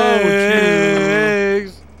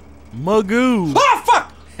 Legs Magoo. Oh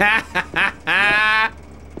fuck!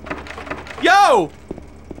 Yo!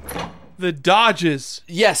 The dodges.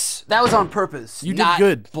 Yes, that was on purpose. You did not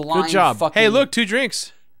good. Good blind job. fucking- Hey, look, 2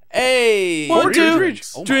 drinks. Hey. One, What? two,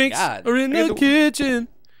 Drinks. Oh my drinks God. are in the kitchen.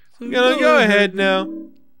 Go ahead now.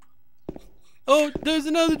 Oh, there's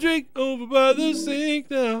another drink over by the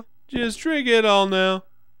sink now. Just drink it all now.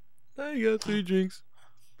 I got 3 drinks.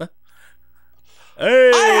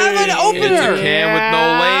 Hey! I have an It's opener. a can with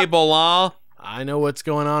no label, huh? I know what's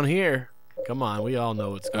going on here. Come on, we all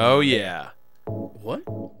know what's going Oh on. yeah. What?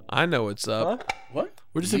 I know what's up. What?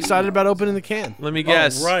 We're just excited about opening the can. Let me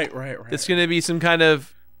guess. Oh, right. It's gonna be some kind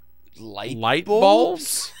of light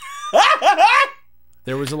bulbs?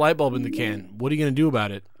 There was a light bulb in the can. What are you going to do about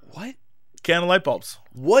it? What? Can of light bulbs.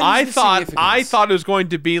 What is I the thought significance? it was going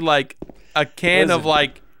to be like a can What is of it?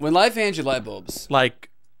 like When life hands you light bulbs.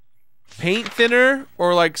 paint thinner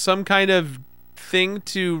or like some kind of thing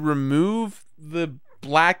to remove the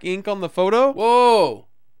black ink on the photo. Whoa.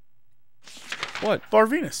 What? Bar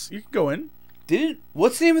Venus. You can go in.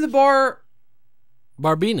 What's the name of the bar?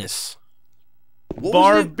 Barbenus. What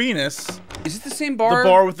Bar was it? Venus. Is it the same bar? The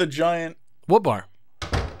bar with the giant What bar?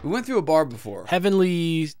 We went through a bar before.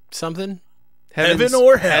 Heavenly something? Heaven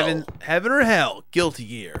or hell. Heaven or hell. Guilty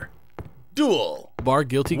Gear. Duel. Bar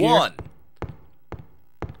guilty gear. 1.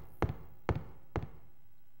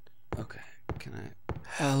 Okay. Can I?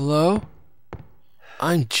 Hello?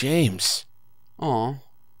 I'm James. Aw.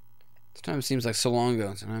 Sometimes it seems like so long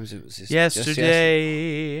ago. Sometimes it was just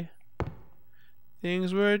Yesterday,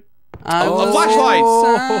 things were. I Oh, was a flashlight.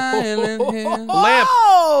 Silent Hill. Lamp.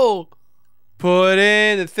 Oh! Put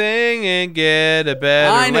in the thing and get a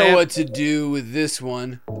better I know lamp. what to do with this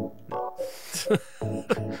one. Oh,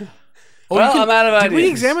 Well, I'm out of Did we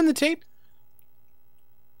ideas. examine the tape?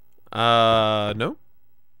 No.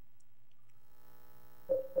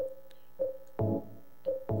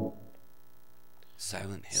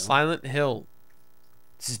 Silent Hill. Silent Hill.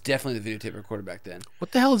 This is definitely the videotape recorder back then.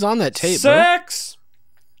 What the hell is on that tape, bro? Sex.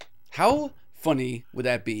 How funny would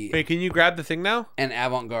that be? Wait, can you grab the thing now? And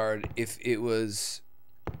avant-garde if it was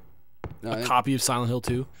no, A copy of Silent Hill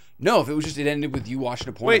 2? no, if it was just it ended with you watching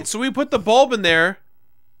a porno. Wait, so we put the bulb in there.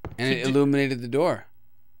 and it illuminated the door.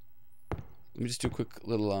 Let me just do a quick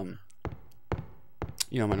little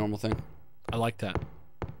my normal thing. I like that.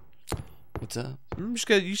 What's up? You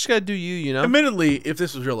just gotta do you know. Admittedly, if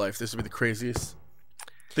this was real life, this would be the craziest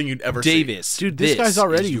thing you'd ever see. Davis, Dude, this guy's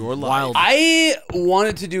already your life. wild. I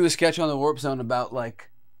wanted to do a sketch on the Warp Zone about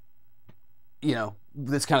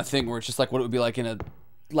this kind of thing where it's just like what it would be like in a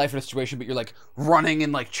life or a situation, but you're like running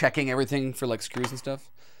and like checking everything for like screws and stuff.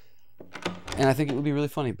 And I think it would be really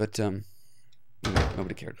funny, but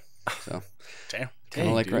nobody cared. So Damn. kind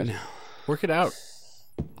of like right now. Work it out.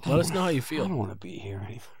 Let us know how you I feel. don't want to be here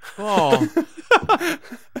anymore. Oh.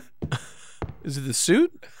 Is it the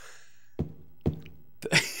suit?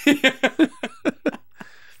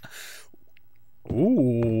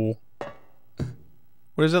 Ooh.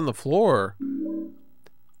 What is on the floor?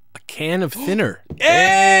 A can of thinner.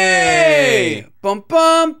 Hey! Bum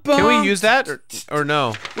bum bum. Can we use that or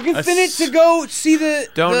no? We can thin it to go see the.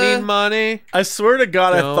 Don't the, need money. I swear to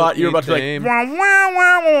God, I Don't thought you were about to be need like, fame. wah, wah,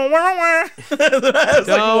 wah, wah, wah, wah. I was like,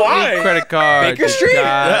 Don't why? need credit card. Baker Street?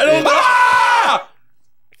 I don't know. Ah!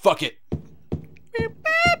 Fuck it.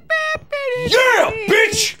 Yeah,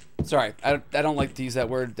 bitch. Sorry, I don't like to use that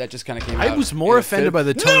word. That just kind of came out. I was more offended by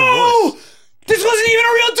the tone of No! voice. This wasn't even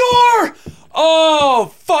a real door!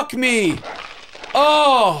 Oh, fuck me.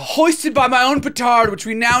 Oh, hoisted by my own petard, which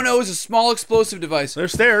we now know is a small explosive device.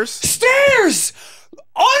 There's stairs. Stairs!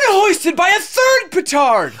 Unhoisted by a third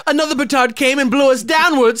petard! Another petard came and blew us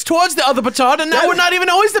downwards towards the other petard, and now we're not even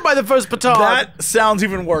hoisted by the first petard. That sounds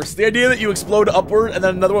even worse. The idea that you explode upward and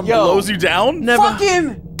then another one Yo. blows you down. Never,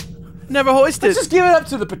 Fucking! never hoisted. Let's just give it up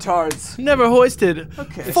to the petards. Never hoisted.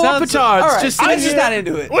 Okay. Four sounds- petards. All right, Just I'm sitting just here. not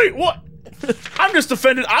into it. Wait, what? I'm just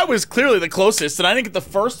offended. I was clearly the closest, and I didn't get the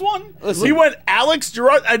first one. Listen. You went Alex,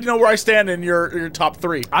 Gerard. I know where I stand in your top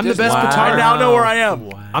 3. I'm the Just- best Wow. petard. I now know where I am.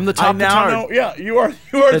 I'm the I top now petard. know. Yeah, you are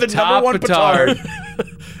the top number 1 petard.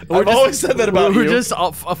 I've always said that about We're you. just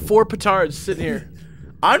four petards sitting here,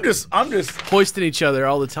 I'm just. hoisting each other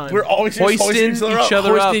all the time. We're always just Hoisting hoisting each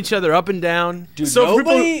other up. hoisting each other up and down. Dude, So if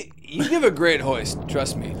nobody... You give a great hoist,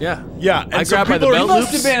 trust me. Yeah. Yeah, and I so grab by the people belt are, You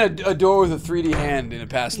must have been a door with a 3D hand in a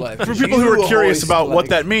past life. for people who are curious about what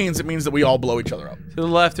that means, it means that we all blow each other up. To the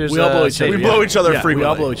left, there's We all blow each other. We Yeah. blow each other Yeah, frequently. we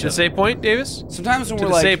all blow each The other. same point, Davis? Sometimes when To we're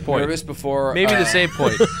the like save point. nervous before... Maybe the same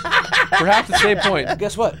point. Perhaps the same point.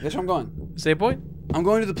 Guess what? Guess where I'm going? Same point? I'm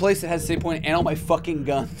going to the place that has save point and all my fucking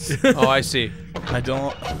guns. Oh, I see. I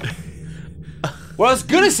don't. What I was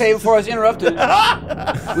gonna say before I was interrupted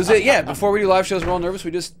was that, yeah, before we do live shows, we're all nervous.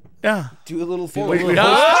 We just Yeah. do a little forward. we-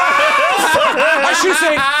 I should have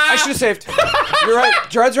saved. I should have saved. You're right.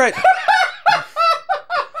 Gerard's right.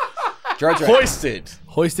 Gerard's right. Hoisted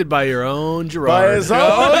Hoisted by your own by Gerard. his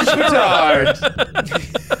own petard.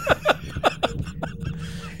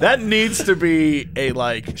 That needs to be a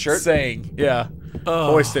Shirt? saying. Yeah.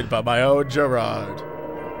 Hoisted by my own Gerard.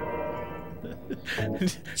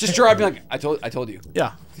 It's just Gerard being like, I told you.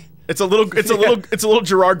 Yeah. It's a little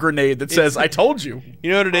Gerard grenade that says, "I told you."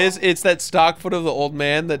 You know what it is? It's that stock foot of the old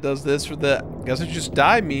man that does this for the guess I just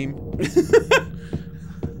die meme.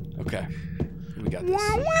 Okay. We got this.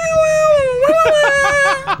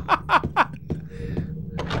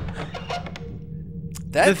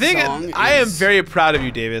 That The thing song I am is very proud of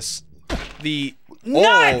you, Davis. The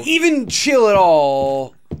not even chill at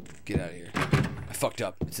all. Get out of here. I fucked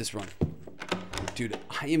up. It's this run. Dude,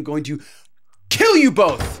 I am going to kill you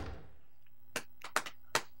both.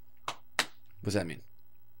 What does that mean?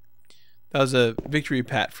 That was a victory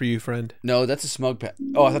pat for you, friend. No, that's a smug pat.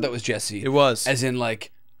 Oh, I thought that was Jesse. It was. As in,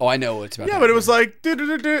 like, oh, I know what's about. Yeah, to but it happen. was like, it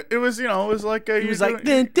was, it was like, It was like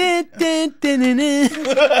dun, dun, dun, dun, dun, dun. Dun,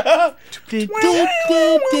 dun,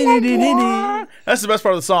 dun, dun, dun, dun. That's the best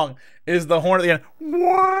part of the song. Is the horn at the end.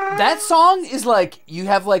 That song is like you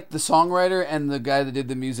have like the songwriter and the guy that did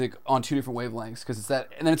the music on 2 different wavelengths because it's that,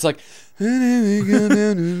 and then it's like, like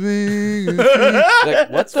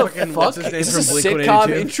what the fuck? Is this a sitcom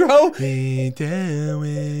intro?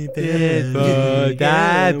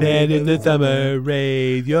 In the summer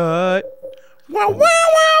radio. And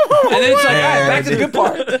then it's like, all right, back to the good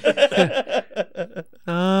part.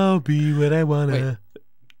 I'll be what I wanna.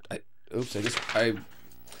 Oops,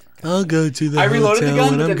 I'll go to the I reloaded the hotel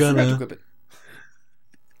gun, when but I'm then forgot to gonna. equip it.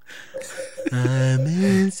 I'm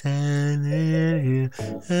inside here,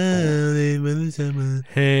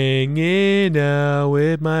 hanging out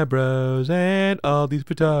with my bros and all these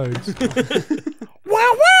petards.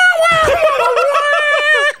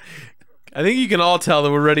 I think you can all tell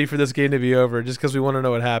that we're ready for this game to be over just because we want to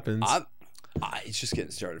know what happens. It's just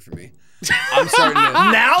getting started for me. I'm starting to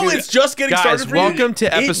Now it's just getting Guys, started for you. welcome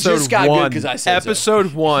to episode just got good one. 'cause I said so.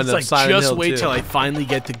 Episode one It's of like Silent just Hill wait 2. till I finally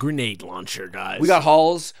get the grenade launcher, guys. We got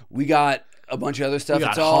halls. We got a bunch of other stuff. We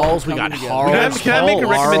got It's all halls, we coming got together. Harls. Can I make a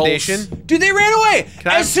Harls. recommendation? Dude, they ran away.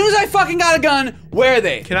 As soon as I fucking got a gun, where are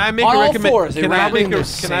they? Can I make on a all recommendation? fours, they Can ran. I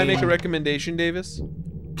make a recommendation, Davis?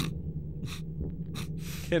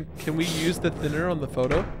 Can we use the thinner on the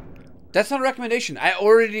photo? That's not a recommendation. I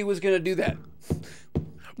already was gonna do that.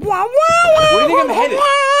 Where Where do you think I'm headed?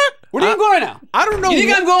 Where do you think I'm going right now? I don't know. You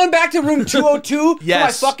think I'm going back to room 202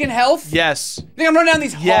 Yes. for my fucking health? Yes. You think I'm running down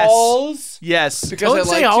these Yes. halls? Yes. Because Don't I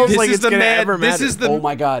say like halls to? This like is it's the gonna man. ever This matter. is the Oh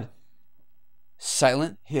my god.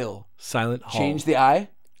 Silent Hill. Silent Hall. Change the eye.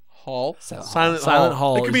 hall. Silent Silent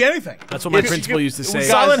Hall. It could be anything. That's what my It- principal used to say.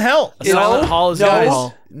 Silent Hell. A silent hall is no. not a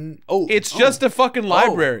hall. It's just a fucking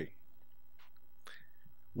library.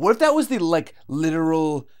 What if that was the like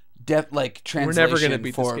literal translation? never gonna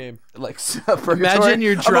beat for, this game. Like purgatory. Imagine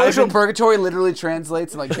you're Emotional driving- purgatory literally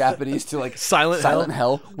translates in like Japanese to like Silent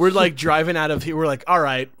Hell. We're like driving out of here. We're like, all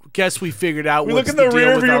right, guess we figured out. We what's look in the deal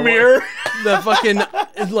rear with view our mirror. The fucking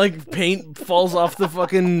like paint falls off the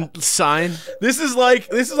fucking sign. This is like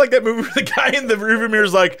that movie where the guy in the rearview mirror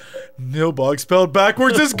is like, Nilbog spelled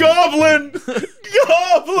backwards is goblin. Goblin.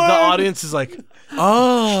 The audience is like,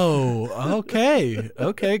 oh,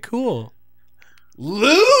 okay, cool.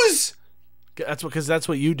 Lose. That's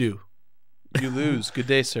what you do. You lose. Good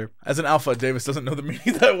day, sir. As an alpha, Davis doesn't know the meaning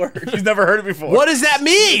of that word. He's never heard it before. What does that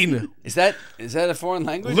mean? Is that a foreign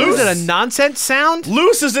language? Loose. Is it a nonsense sound?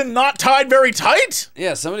 Loose isn't not tied very tight?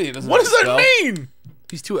 Yeah, somebody who doesn't. What know does that spell. mean?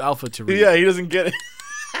 He's too alpha to read. Yeah, he doesn't get it.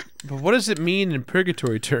 But what does it mean in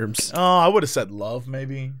purgatory terms? Oh, I would have said love,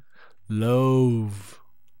 maybe. Love.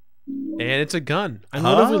 And it's a gun. And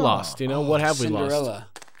what have we lost? You know, what have we lost? Cinderella.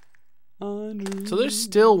 So there's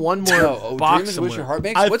still one more box Dream is what your somewhere. heart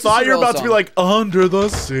makes. I What's thought the you were about to Cinderella be like, under the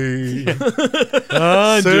sea. song?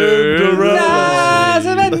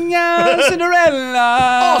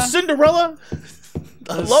 Cinderella. Oh, Cinderella.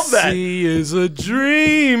 I love that. Sea is a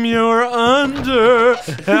dream you're under.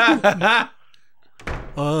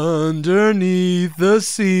 Underneath the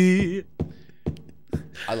sea.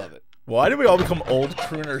 I love it. Why did we all become old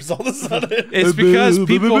crooners all of a sudden? It's because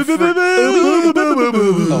people. Oh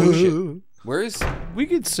shit. Where is? We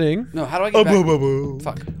could sing. No, how do I get back?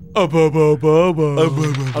 Fuck.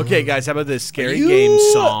 Okay, guys, how about this scary game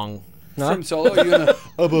song? From Solo, are you in the?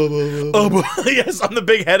 Yes, I'm the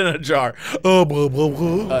big head in a jar.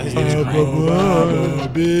 His name is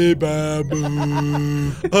Crank.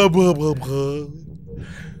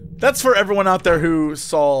 That's for everyone out there who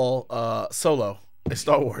saw Solo, a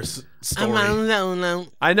Star Wars story.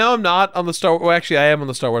 I know I'm not on the Star. Well, actually, I am on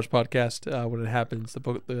the Star Wars podcast when it happens.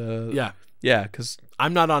 Yeah, because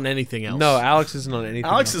I'm not on anything else. no, Alex isn't on anything.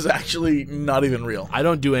 Alex else. is actually not even real. I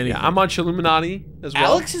don't do anything. Yeah, I'm on Chilluminati as well.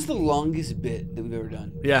 Alex is the longest bit that we've ever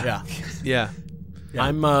done. Yeah. Yeah. Yeah,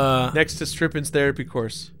 I'm next to Strippin's therapy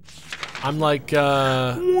course. I'm like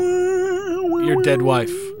your dead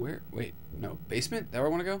wife. Where? Wait, no. Basement? That where I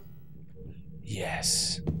want to go?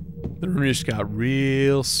 Yes. The room just got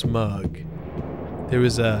real smug. There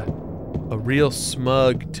was a real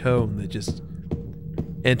smug tone that just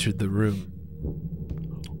entered the room.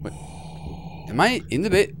 What? Am I in the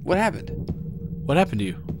bit? What happened? What happened to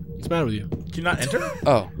you? What's the matter with you? Can you not enter?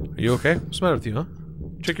 Oh, Are you okay? What's the matter with you, huh?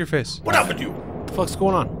 Check your face. What happened to you? What the fuck's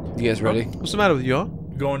going on? you guys ready? What's the matter with you, huh?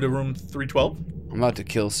 Going to room 312? I'm about to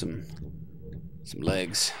kill some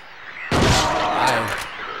legs.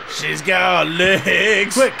 She's got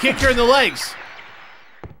legs. Quick, kick her in the legs.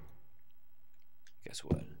 Guess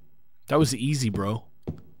what? That was easy, bro.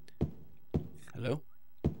 Hello?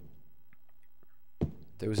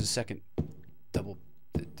 There was a second double.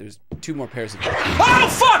 There's two more pairs of. Oh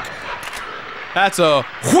fuck! That's a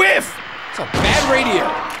whiff. It's a bad radio.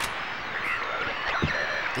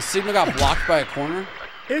 The signal got blocked by a corner.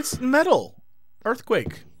 It's metal.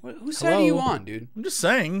 Earthquake. Whose side are you on, dude? I'm just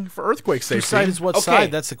saying, for earthquake safety. Whose side is what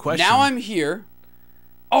side? That's the question. Now I'm here.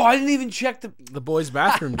 Oh, I didn't even check the boys'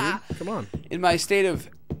 bathroom, dude. Come on. In my state of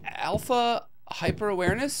alpha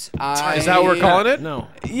hyper-awareness, Is that what we're calling it? No.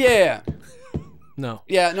 Yeah. No.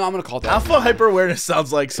 Yeah, no, I'm going to call it that. Alpha hyper-awareness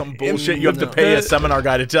sounds like some bullshit you have to pay a seminar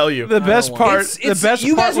guy to tell you. The best part.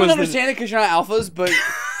 You guys won't understand it because you're not alphas, but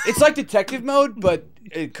it's like detective mode, but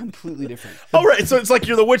completely different. Oh, right. So it's like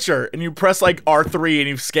you're the Witcher, and you press like R3 and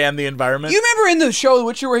you scan the environment. You remember in the show The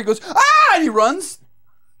Witcher where he goes, ah, and he runs?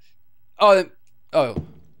 Oh.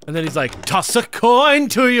 And then he's like, toss a coin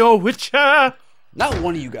to your Witcher. Not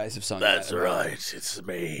one of you guys have sung that. That's right. It's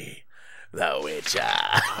me, the Witcher.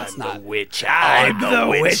 That's not the Witcher. I'm the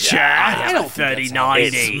Witcher. I don't think that's how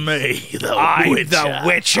 $30.90. It's me, the I'm Witcher. the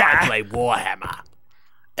Witcher. I play Warhammer.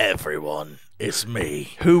 Everyone, it's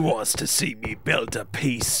me. Who wants to see me build a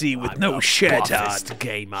PC with no shirt on?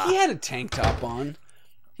 Gamer. He had a tank top on.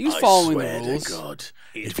 He was following the rules. To God,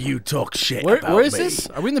 if you talk shit Where about is me, this?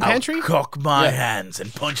 Are we in the pantry? I'll cock my hands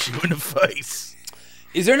and punch you in the face.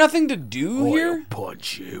 Is there nothing to do here?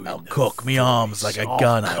 Punch you. I'll cock me arms like a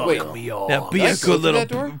gun. Wait, Now be Can I a go good through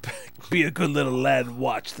that little, door? be a good little lad and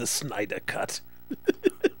watch the Snyder Cut.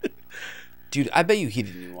 Dude, I bet you he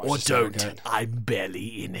didn't even watch Or the Snyder don't. Cut. I'm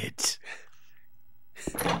barely in it.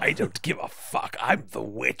 I don't give a fuck. I'm the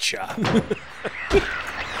Witcher.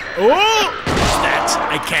 Oh! That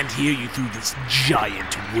I can't hear you through this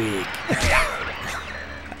giant wig.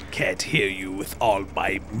 Can't hear you with all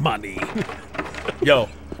my money. Yo,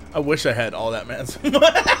 I wish I had all that, man.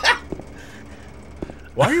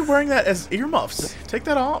 Why are you wearing that as earmuffs? Take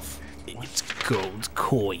that off. It's gold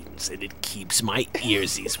coins and it keeps my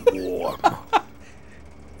earsies warm.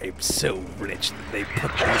 I'm so rich that they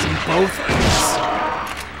put these in both ears.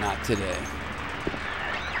 Not today.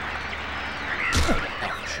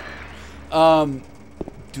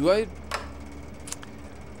 Do I?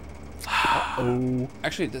 Oh.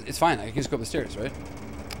 Actually, it's fine. I can just go up the stairs, right?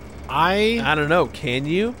 I don't know. Can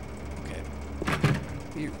you?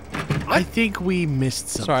 Okay. I think we missed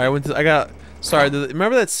something. Sorry, Sorry.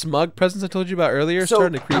 Remember that smug presence I told you about earlier? So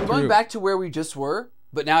Starting to creep I'm going through. back to where we just were,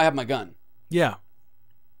 but now I have my gun. Yeah.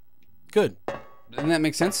 Good. Doesn't that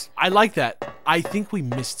make sense? I like that. I think we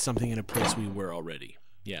missed something in a place we were already.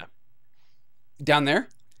 Yeah. Down there?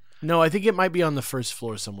 No, I think it might be on the first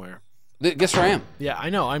floor somewhere. Guess where I am. Yeah,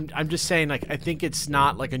 I know. I'm just saying, like, I think it's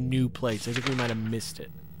not like a new place. I think we might have missed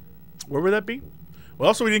it. Where would that be? Well,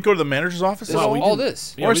 also, we didn't go to the manager's office. This is all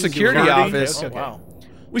this. Yeah, Or we didn't do security it. office. Oh, wow.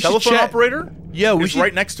 We should Telephone check. operator? Yeah, we It's should.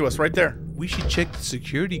 right next to us, right there. We should check the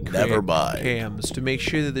security Never mind. cams to make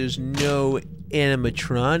sure that there's no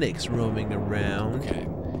animatronics roaming around. Okay.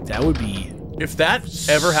 That would be If that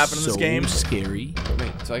ever happened in this so game, scary.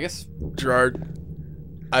 Wait, so I guess... Gerard,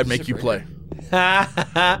 I'd make you play.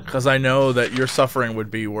 Because I know that your suffering would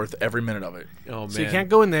be worth every minute of it. Oh man! So you can't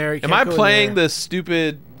go in there. You Am can't I go in playing there. the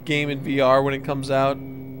stupid game in VR when it comes out?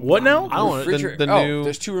 What now? I don't want to. Refrigerator- the oh, new-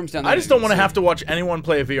 there's 2 rooms down there. I just don't want to have to watch anyone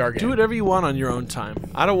play a VR game. Do whatever you want on your own time.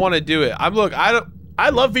 I don't want to do it. I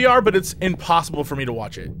love VR, but it's impossible for me to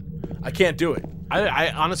watch it. I can't do it. I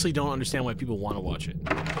honestly don't understand why people want to watch it.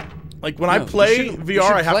 Like when I No, play you should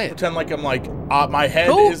VR, I have play to it. pretend like I'm like my head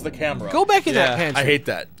Go- is the camera. Go back in Yeah, that pantry. I hate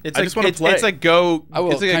that. It's I like just want to play. it's like Go. I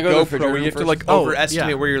will. It's like Can a I go to the GoPro refrigerator where you have to first? like Oh, overestimate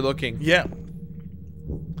yeah. where you're looking. yeah.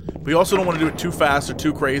 We also don't want to do it too fast or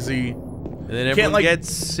too crazy. And then everyone like-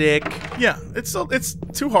 gets sick. Yeah, it's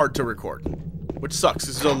too hard to record, which sucks.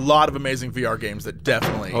 There's a lot of amazing VR games that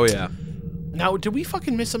definitely. Oh yeah. Now, did we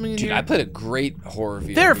fucking miss something in Dude, here? I played a great horror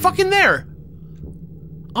VR there, game. fucking there,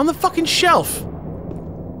 on the fucking shelf.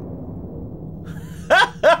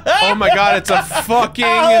 Oh my god! It's a fucking.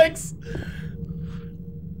 Alex,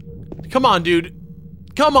 Come on, dude.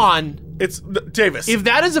 Come on. it's Davis. If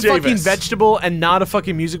that is a Davis. fucking vegetable and not a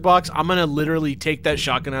fucking music box, I'm gonna literally take that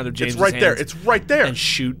shotgun out of James' it's right there. hands It's right there. and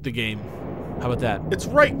shoot the game. How about that? It's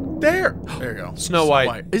right there. There you go. Snow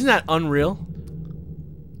White. Isn't that unreal?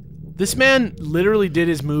 This man literally did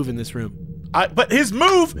his move in this room. But his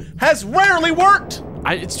move has rarely worked.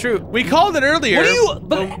 It's true. We called it earlier. What do you?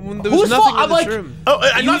 But when there was whose nothing fault? in I'm this like, room. Oh,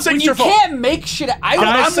 I'm not saying it's your you fault. can't make shit. I'm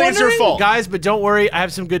not saying it's your wondering- fault. Guys, but don't worry. I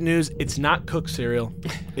have some good news. It's not Cook cereal.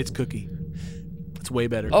 It's Cookie. It's way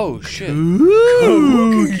better. Oh shit!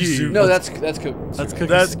 Cookie. No, that's cook. That's Cookie.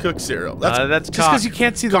 That's cooked cereal. That's That's just because you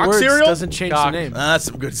can't see the Cock words cereal? doesn't change Cock. the name. that's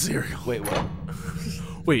some good cereal. Wait, what?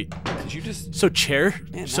 Wait, Did you just? so chair?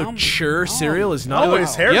 Man, So now I'm- chur oh. cereal is not. Oh,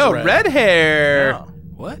 his hair's Yo, red. red hair. Yeah.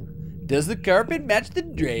 What? Does the carpet match the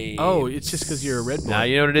drape? Oh, it's just because you're a red boy. Nah,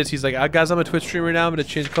 you know what it is? He's like, guys, I'm a Twitch streamer now. I'm gonna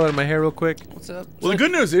change the color of my hair real quick. What's up? Well, the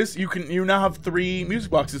good news is you now have 3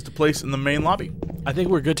 music boxes to place in the main lobby. I think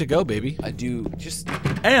we're good to go, baby. I do just.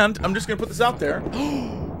 And I'm just gonna put this out there.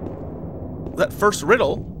 That first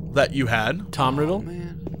riddle that you had. Tom Riddle?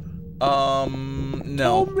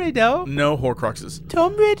 No. Tom Riddle. No Horcruxes.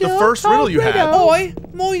 Tom Riddle. The first riddle you had. Boy,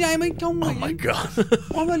 my name is Tom. Oh my god.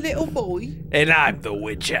 I'm a little boy. And I'm the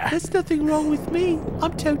Witcher. There's nothing wrong with me.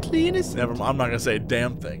 I'm totally innocent. Never mind. I'm not gonna say a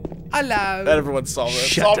damn thing. Hello. Let everyone solve it.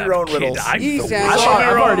 Shut Solve up, your own kid. riddles. I'm You the sound- Witcher. Solve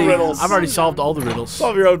your own riddles. I've already solved all the riddles.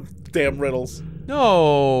 Solve your own damn riddles.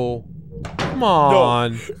 No. Come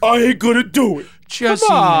on. I ain't gonna do it. Jesse,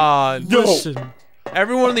 Come on. listen.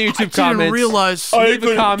 Everyone in the YouTube I didn't comments. realize. I ain't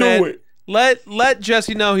Leave a gonna do comment. it. Let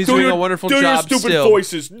Jesse know he's doing a wonderful do job your stupid still.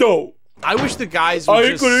 voices. No. I wish the guys would I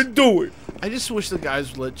ain't just. gonna do it. I just wish the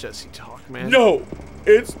guys would let Jesse talk, man. No.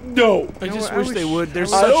 It's no. I just I wish wish- they would.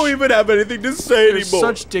 There's I such, don't even have anything to say there's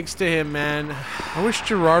anymore. such dicks to him, man. I wish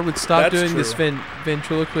Gerard would stop That's doing this true.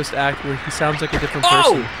 ventriloquist act where he sounds like a different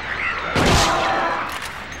Oh! person.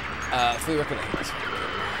 For the record, I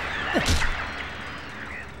hate this.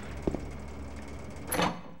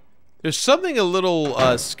 There's something a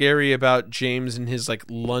little scary about James and his like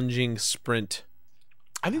lunging sprint.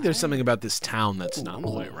 I think there's something about this town that's not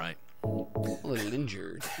quite right. A little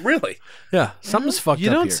injured. Really? Yeah, something's fucked You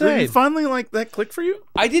up don't here. say. Did you finally like that click for you?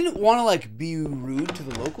 I didn't want to like be rude to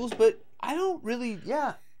the locals, but I don't really.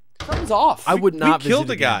 Yeah, something's off. I would not we killed visit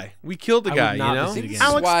the again. guy. We killed the I would guy. You not know. visit This again. is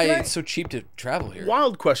Alex, why can I- it's so cheap to travel here.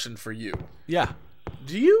 Wild question for you. Yeah.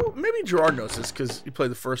 Do you, maybe Gerard knows this because you played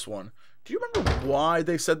the first one. Do you remember why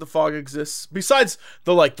they said the fog exists? Besides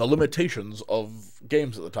the limitations of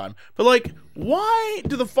games at the time. But like, why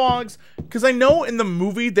do the fogs, because I know in the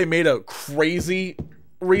movie they made a crazy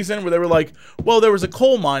reason where they were like, well, there was a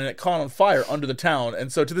coal mine and it caught on fire under the town,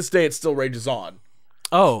 and so to this day it still rages on.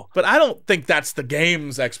 Oh, But I don't think that's the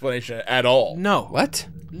game's explanation at all. no. What?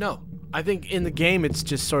 No. I think in the game it's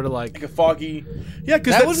just sort of like Like a foggy, yeah,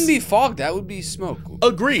 because That wouldn't be fog. That would be smoke.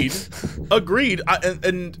 Agreed, agreed,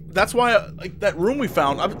 and that's why like that room we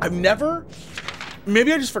found. I've never,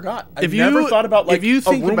 maybe I just forgot. I've never thought about like if you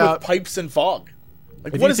think a room about- with pipes and fog.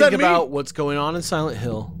 Like if what you does think that mean? about what's going on in Silent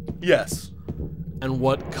Hill Yes, and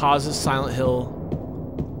what causes Silent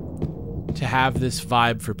Hill to have this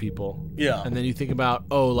vibe for people. Yeah. And then you think about,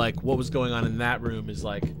 oh, like what was going on in that room is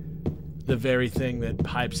like the very thing that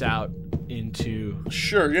pipes out into,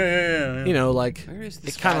 sure, yeah. you know, like Where is it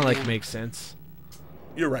this kind of like goddamn- makes sense.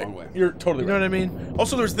 You're right. Wrong way. You're totally You know right. what I mean?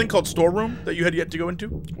 Also, there's a thing called storeroom that you had yet to go into.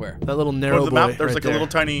 Where? That little Or narrow the boy map. There's right like there. a little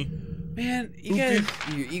tiny. Man, you guys,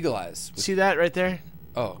 your eagle eyes. See that right there?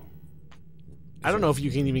 Oh, I don't know if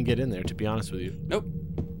you can even get in there, to be honest with you. nope.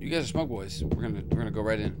 You guys are smoke boys. We're gonna go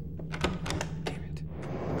right in. Damn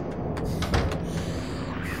it.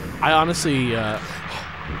 I honestly, oh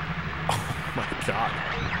my god.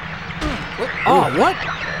 What? Oh, what?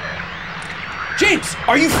 James,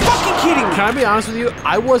 are you fucking kidding me? Can I be honest with you?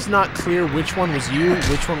 I was not clear which one was you,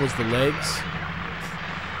 which one was the legs.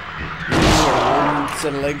 One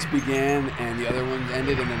set of legs began and the other one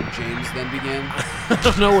ended, and then James then began. I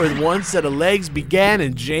don't know where one set of legs began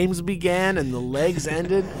and James began and the legs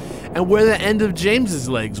ended, and where the end of James's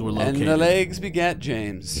legs were located. And the legs begat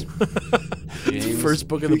James. James First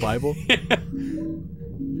book of the Bible.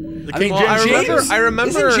 The I King mean, James. James, I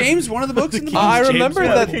remember- Isn't James one of the books in the Bible? I James, remember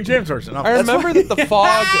Yeah, that. the King James version. Oh, I remember that the fog.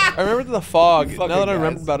 I remember that the fog. Fucking Now that I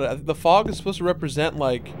remember guys. about it, the fog is supposed to represent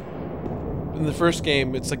like. In the first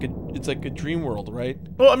game, it's like a dream world, right?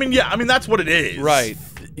 Well, I mean, yeah. I mean, that's what it is. Right.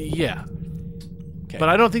 Yeah. But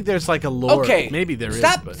I don't think there's like a lore. Okay. Maybe there is.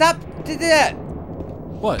 Stop. But. Stop. Did that.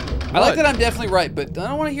 What? I like that I'm definitely right, but I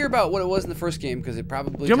don't want to hear about what it was in the first game because it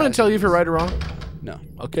probably. Do you want me to ties tell you into if you're right or wrong? this. No,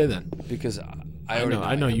 Okay then. because I I already know.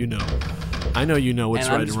 I know you know. I know you know what's and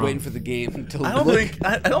right I'm and just wrong. waiting for the game to I don't look. think.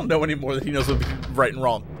 I don't know anymore that he knows what's right and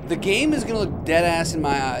wrong. The game is gonna look dead ass in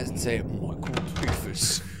my eyes and say, "Michael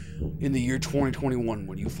Davis, in the year 2021,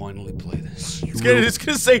 when you finally play this, It's gonna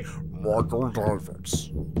say Michael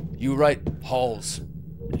Davis. you write Halls."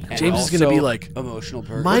 And James is gonna be also like, emotional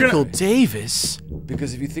purge. Michael Davis.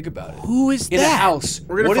 Because if you think about it, Who is in that? a house,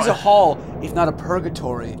 We're gonna what is a find- hall if not a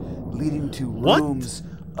purgatory leading to What? rooms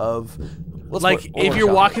of Like, if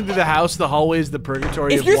you're walking through the house, the hallway is the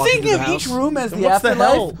purgatory. If of you're walking thinking through of the each house. room as Then the what's the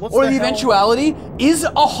afterlife hell? What's or the the hell? eventuality, is a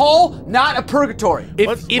hall not a purgatory?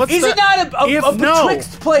 What's Is the- it not a no.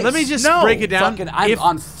 betwixt place? Let me just No. break it down. Fucking, I'm if,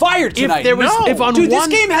 on fire tonight. if there was, No. if on Dude, one,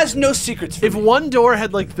 this game has no secrets for if me. one door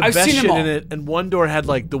had like the I've best seen them shit all. in it, and one door had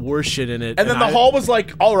like the worst shit in it, And then the I- hall was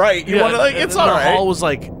like, all right. You yeah, want to like? and It's then all the right. hall was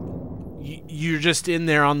like, you're just in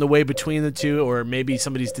there on the way between the two, or maybe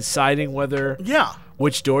somebody's deciding whether Yeah.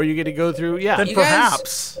 which door you're going to go through. Yeah. Then You guys-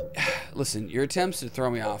 perhaps. Listen, your attempts to throw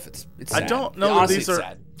me off. It's I sad. don't know that Honestly, these it's are-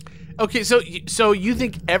 sad. Okay, so you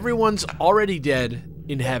think everyone's already dead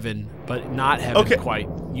in heaven, but not heaven Okay. quite.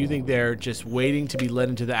 You think they're just waiting to be led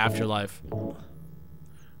into the afterlife.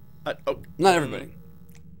 Not everybody.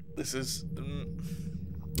 This is.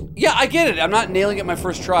 Yeah, I get it. I'm not nailing it my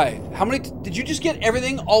first try. How many did you just get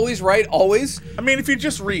everything always right? Always? I mean, if you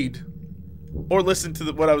just read or listen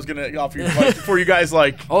to what I was gonna offer you before you guys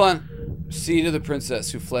like. Hold on. See to the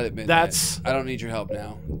princess who fled at midnight. That's- I don't need your help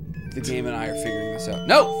now. The game and I are figuring this out.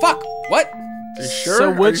 No, fuck. What? Are you sure? So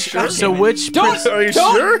Are you which sure? so which Don't- prince- Are you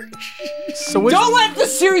Don't- sure? so which Don't let the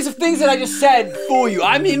series of things that I just said fool you.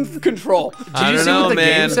 I'm in control. did you don't see know, what the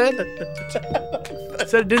man. game said? It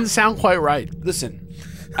said it didn't sound quite right. Listen,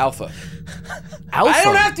 Alpha. Alpha. I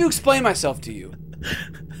don't have to explain myself to you.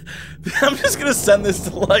 I'm just gonna send this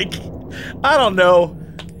to like, I don't know,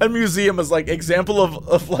 a museum as like example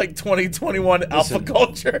of like 2021 alpha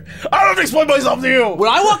culture. I don't have to explain myself to you. When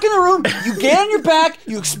I walk in the room, you get on your back,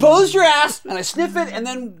 you expose your ass, and I sniff it, and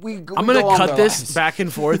then I'm gonna cut this back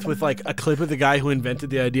and forth with like a clip of the guy who invented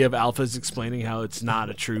the idea of alphas explaining how it's not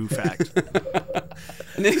a true fact.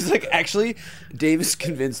 And then he's like, actually, Davis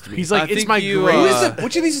convinced me. He's like, I it's think my you, great.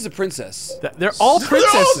 which of these is a princess? They're all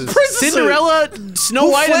princesses. princesses. Cinderella, Snow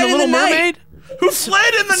Who White, and fled the in Little the night? Mermaid. Who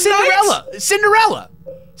fled in the Cinderella.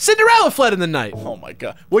 Cinderella fled in the night. Oh my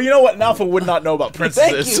god. Well, you know what? An alpha would not know about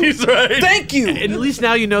princesses. Thank you. He's right. Thank you. And at least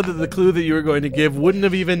now you know that the clue that you were going to give wouldn't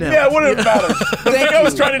have even helped. Yeah, it wouldn't have mattered. The thing I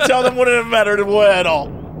was trying to tell them wouldn't have mattered at all.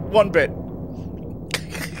 One bit.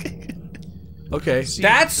 Okay.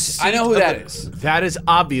 I know who that is. That is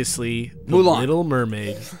obviously the Mulan. Little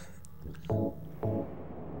Mermaid.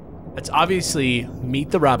 That's obviously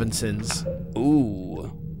Meet the Robinsons. Ooh.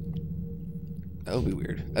 That would be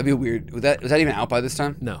weird. That'd be weird. Was that even out by this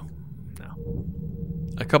time? No.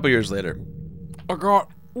 A couple years later. I got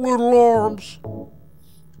little arms.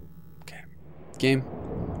 Okay. Game.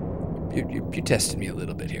 You tested me a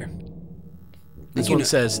little bit here. This You one know-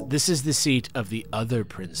 says, this is the seat of the other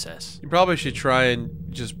princess. You probably should try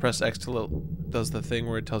and just press X till it does the thing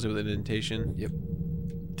where it tells you with indentation. Yep.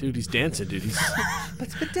 Dude, he's dancing, dude.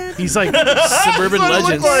 He's like suburban That's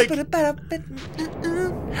what it legends. looked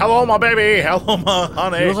like. Hello, my baby. Hello, my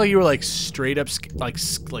honey. You look like you were like straight up, like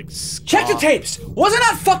Check the tapes. Wasn't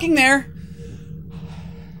I fucking there?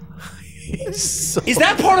 Is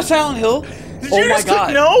that part of Silent Hill? Did Oh you my just click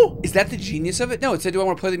god. no? Is that the genius of it? No, it said, do I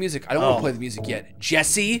want to play the music? I don't want Oh. to play the music yet.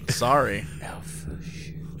 Jesse. Sorry.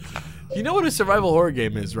 You know what a survival horror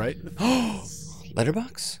game is, right?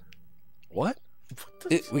 Letterbox? What?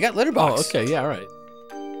 We got Letterbox. Oh, okay, yeah, all right.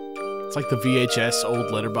 It's like the VHS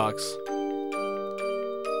old letterbox.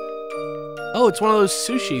 Oh, it's one of those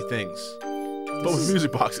sushi things. But with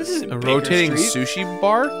music boxes. A rotating sushi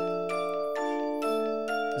bar?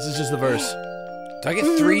 This is just the verse. Do I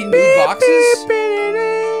get 3 new boxes?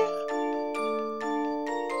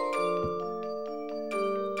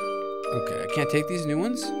 Okay, I can't take these new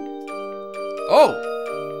ones? Oh!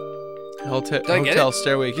 Hotel, I get it?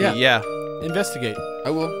 stairway key. Yeah. Yeah. Investigate. I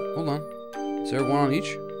will. Hold on. Is there one on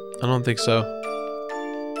each? I don't think so.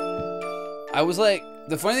 I was like,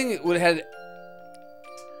 the funny thing would have had.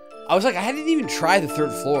 I was like, I hadn't even tried the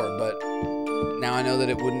 3rd floor, but now I know that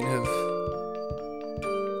it wouldn't have.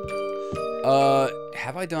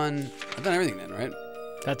 Have I done? I've done everything then, right?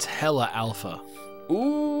 That's hella alpha.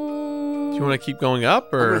 Ooh. Do you want to keep going up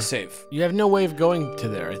I'm or? gonna save. You have no way of going to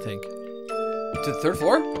there, I think. To the 3rd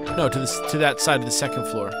floor? No, to that side of the 2nd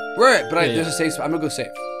floor. Right, but Yeah, there's yeah. a safe spot. I'm gonna go save.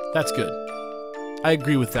 That's good. I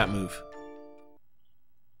agree with that move.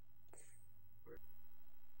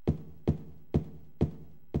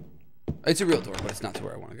 It's a real door, but it's not to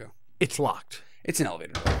where I want to go. It's locked. It's an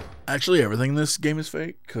elevator. Actually, everything in this game is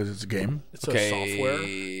fake because it's a game. It's a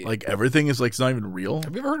software. Like everything is like it's not even real.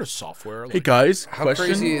 Have you ever heard of software? Hey guys, How question.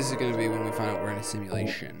 crazy is it gonna be when we find out we're in a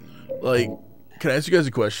simulation? Like, can I ask you guys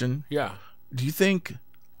a question? Yeah. Do you think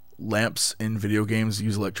lamps in video games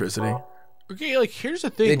use electricity? Okay, like here's the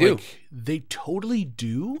thing. They do. Like, they totally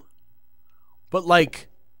do. But like,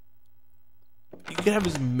 you can have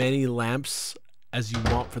as many lamps as you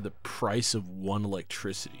want for the price of one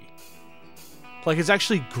electricity. Like, it's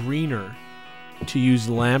actually greener to use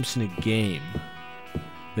lamps in a game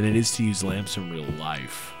than it is to use lamps in real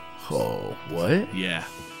life. Oh, what? Yeah.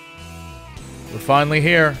 We're finally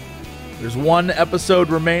here. There's one episode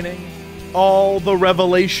remaining. All the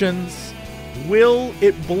revelations. Will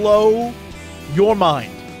it blow your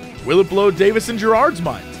mind? Will it blow Davis and Gerard's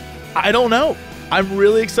mind? I don't know. I'm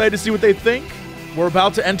really excited to see what they think. we're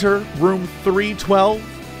about to enter room 312,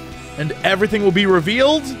 and everything will be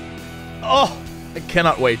revealed. Oh, I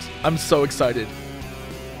cannot wait. I'm so excited.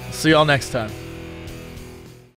 See y'all next time.